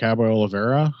guy like Cowboy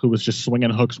Oliveira, who was just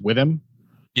swinging hooks with him.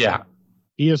 Yeah.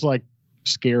 He is like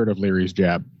scared of Leary's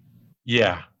jab.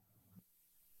 Yeah.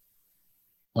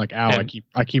 Like, ow,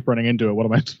 I keep running into it. What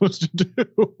am I supposed to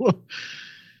do?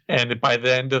 And by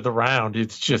the end of the round,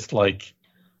 it's just like,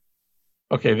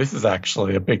 okay, this is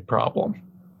actually a big problem.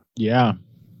 Yeah.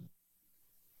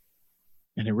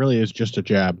 And it really is just a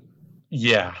jab.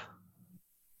 Yeah.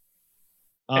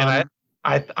 And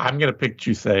I'm gonna pick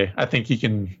Jusei. I think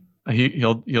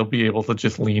he'll be able to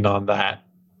just lean on that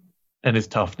and his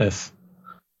toughness.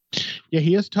 Yeah,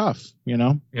 he is tough, you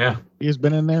know? Yeah. He's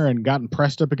been in there and gotten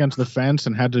pressed up against the fence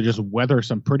and had to just weather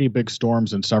some pretty big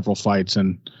storms in several fights,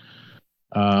 and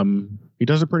he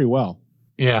does it pretty well.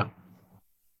 Yeah.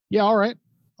 Yeah, all right.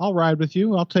 I'll ride with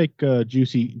you. I'll take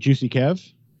Juicy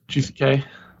Kev. Juicy K.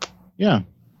 Yeah.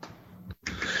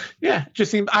 Yeah,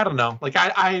 just seems, I don't know. Like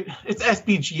it's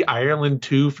SBG Ireland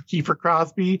 2 for Kiefer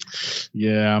Crosby.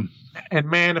 Yeah. And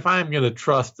man, if I'm going to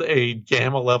trust a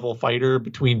gamma level fighter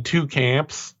between two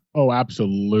camps. Oh,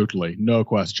 absolutely. No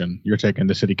question. You're taking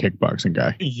the city kickboxing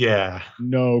guy. Yeah.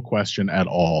 No question at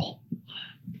all.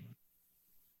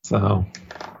 So.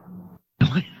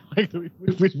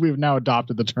 We've now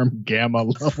adopted the term gamma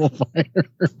level fighter.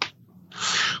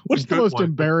 What's the most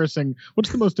embarrassing?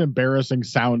 What's the most embarrassing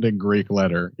sounding Greek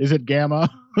letter? Is it gamma?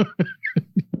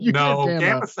 No,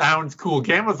 gamma sounds cool.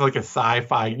 Gamma's like a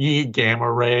sci-fi. You need gamma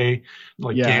ray,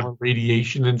 like gamma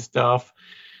radiation and stuff.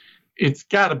 It's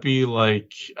got to be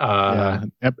like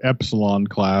epsilon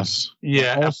class.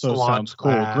 Yeah, also sounds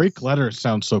class. Cool. Greek letters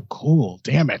sound so cool.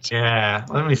 Damn it. Yeah,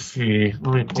 let me see.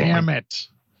 Damn it.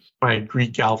 My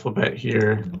Greek alphabet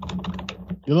here.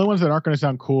 The only ones that aren't going to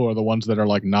sound cool are the ones that are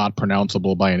like not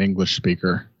pronounceable by an English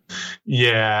speaker.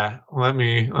 Yeah, let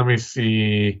me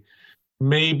see.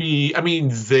 Maybe, I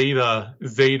mean, Zeta.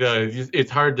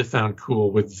 It's hard to sound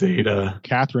cool with Zeta.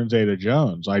 Catherine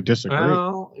Zeta-Jones. I disagree.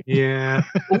 Well, yeah.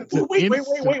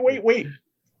 Wait.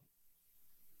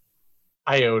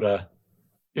 Iota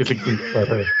is a Greek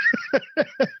letter.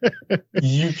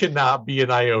 You cannot be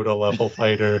an iota level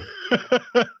fighter.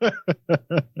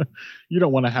 You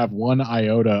don't want to have one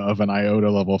iota of an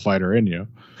iota level fighter in you.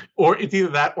 Or it's either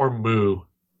that or Mu.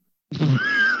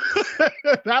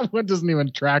 That one doesn't even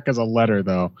track as a letter,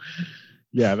 though.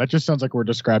 Yeah, that just sounds like we're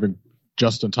describing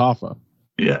Justin Toffa.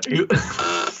 Yeah.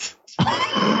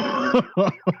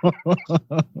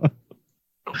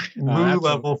 Mu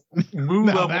level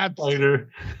fighter.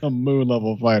 A Mu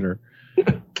level fighter.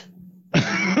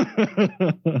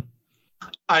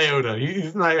 Iota.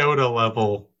 He's an iota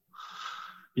level.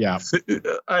 Yeah.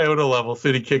 Iota level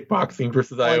city kickboxing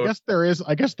versus iota.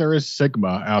 I guess there is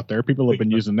Sigma out there. People have been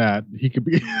using that. He could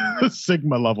be a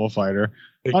Sigma level fighter.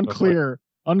 Unclear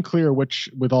which,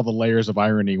 with all the layers of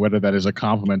irony, whether that is a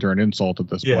compliment or an insult at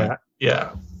this point.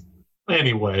 Yeah.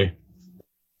 Anyway.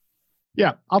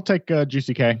 Yeah, I'll take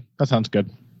Juicy K. That sounds good.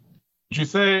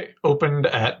 Jusei opened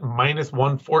at minus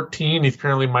 114. He's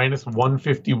currently minus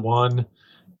 151.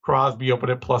 Crosby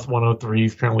opened at plus 103.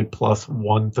 He's currently plus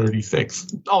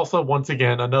 136. Also, once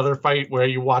again, another fight where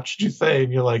you watch Jusei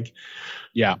and you're like,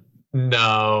 yeah,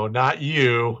 no, not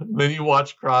you. And then you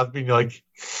watch Crosby and you're like,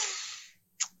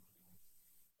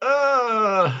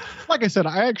 Like I said,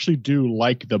 I actually do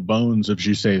like the bones of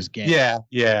Jusei's game. Yeah.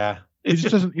 He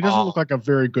doesn't look like a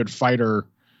very good fighter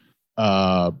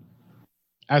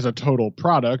as a total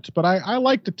product, but I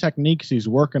like the techniques he's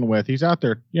working with. He's out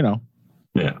there, you know.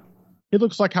 Yeah. He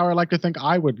looks like how I like to think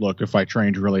I would look if I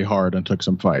trained really hard and took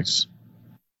some fights.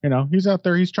 You know, he's out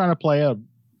there. He's trying to play a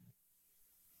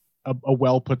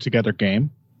well put together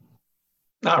game.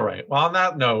 All right. Well, on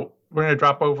that note, we're going to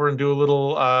drop over and do a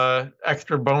little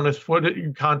extra bonus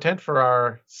footage content for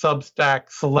our Substack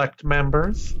Select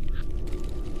members.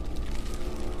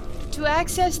 To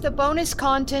access the bonus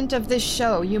content of this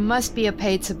show, you must be a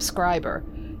paid subscriber.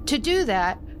 To do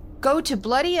that, go to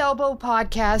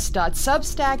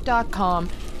bloodyelbowpodcast.substack.com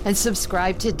and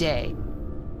subscribe today.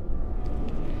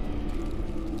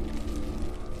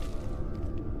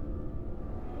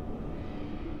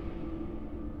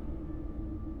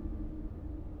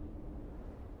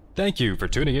 Thank you for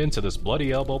tuning in to this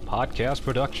Bloody Elbow podcast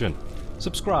production.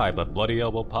 Subscribe at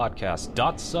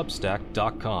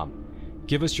bloodyelbowpodcast.substack.com.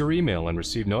 Give us your email and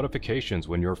receive notifications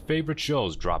when your favorite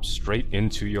shows drop straight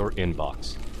into your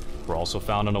inbox. We're also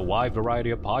found on a wide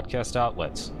variety of podcast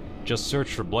outlets. Just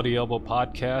search for Bloody Elbow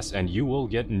Podcast and you will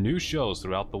get new shows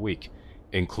throughout the week,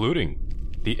 including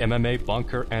the MMA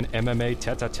Bunker and MMA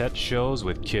Tete-a-Tete shows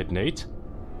with Kid Nate,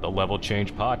 the Level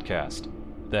Change Podcast,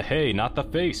 the Hey Not the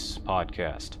Face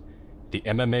Podcast, the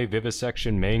MMA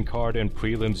Vivisection main card and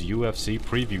prelims UFC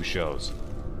preview shows,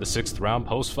 the 6th Round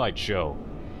Post-Fight Show,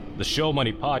 the Show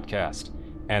Money Podcast,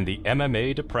 and the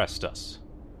MMA Depressed Us.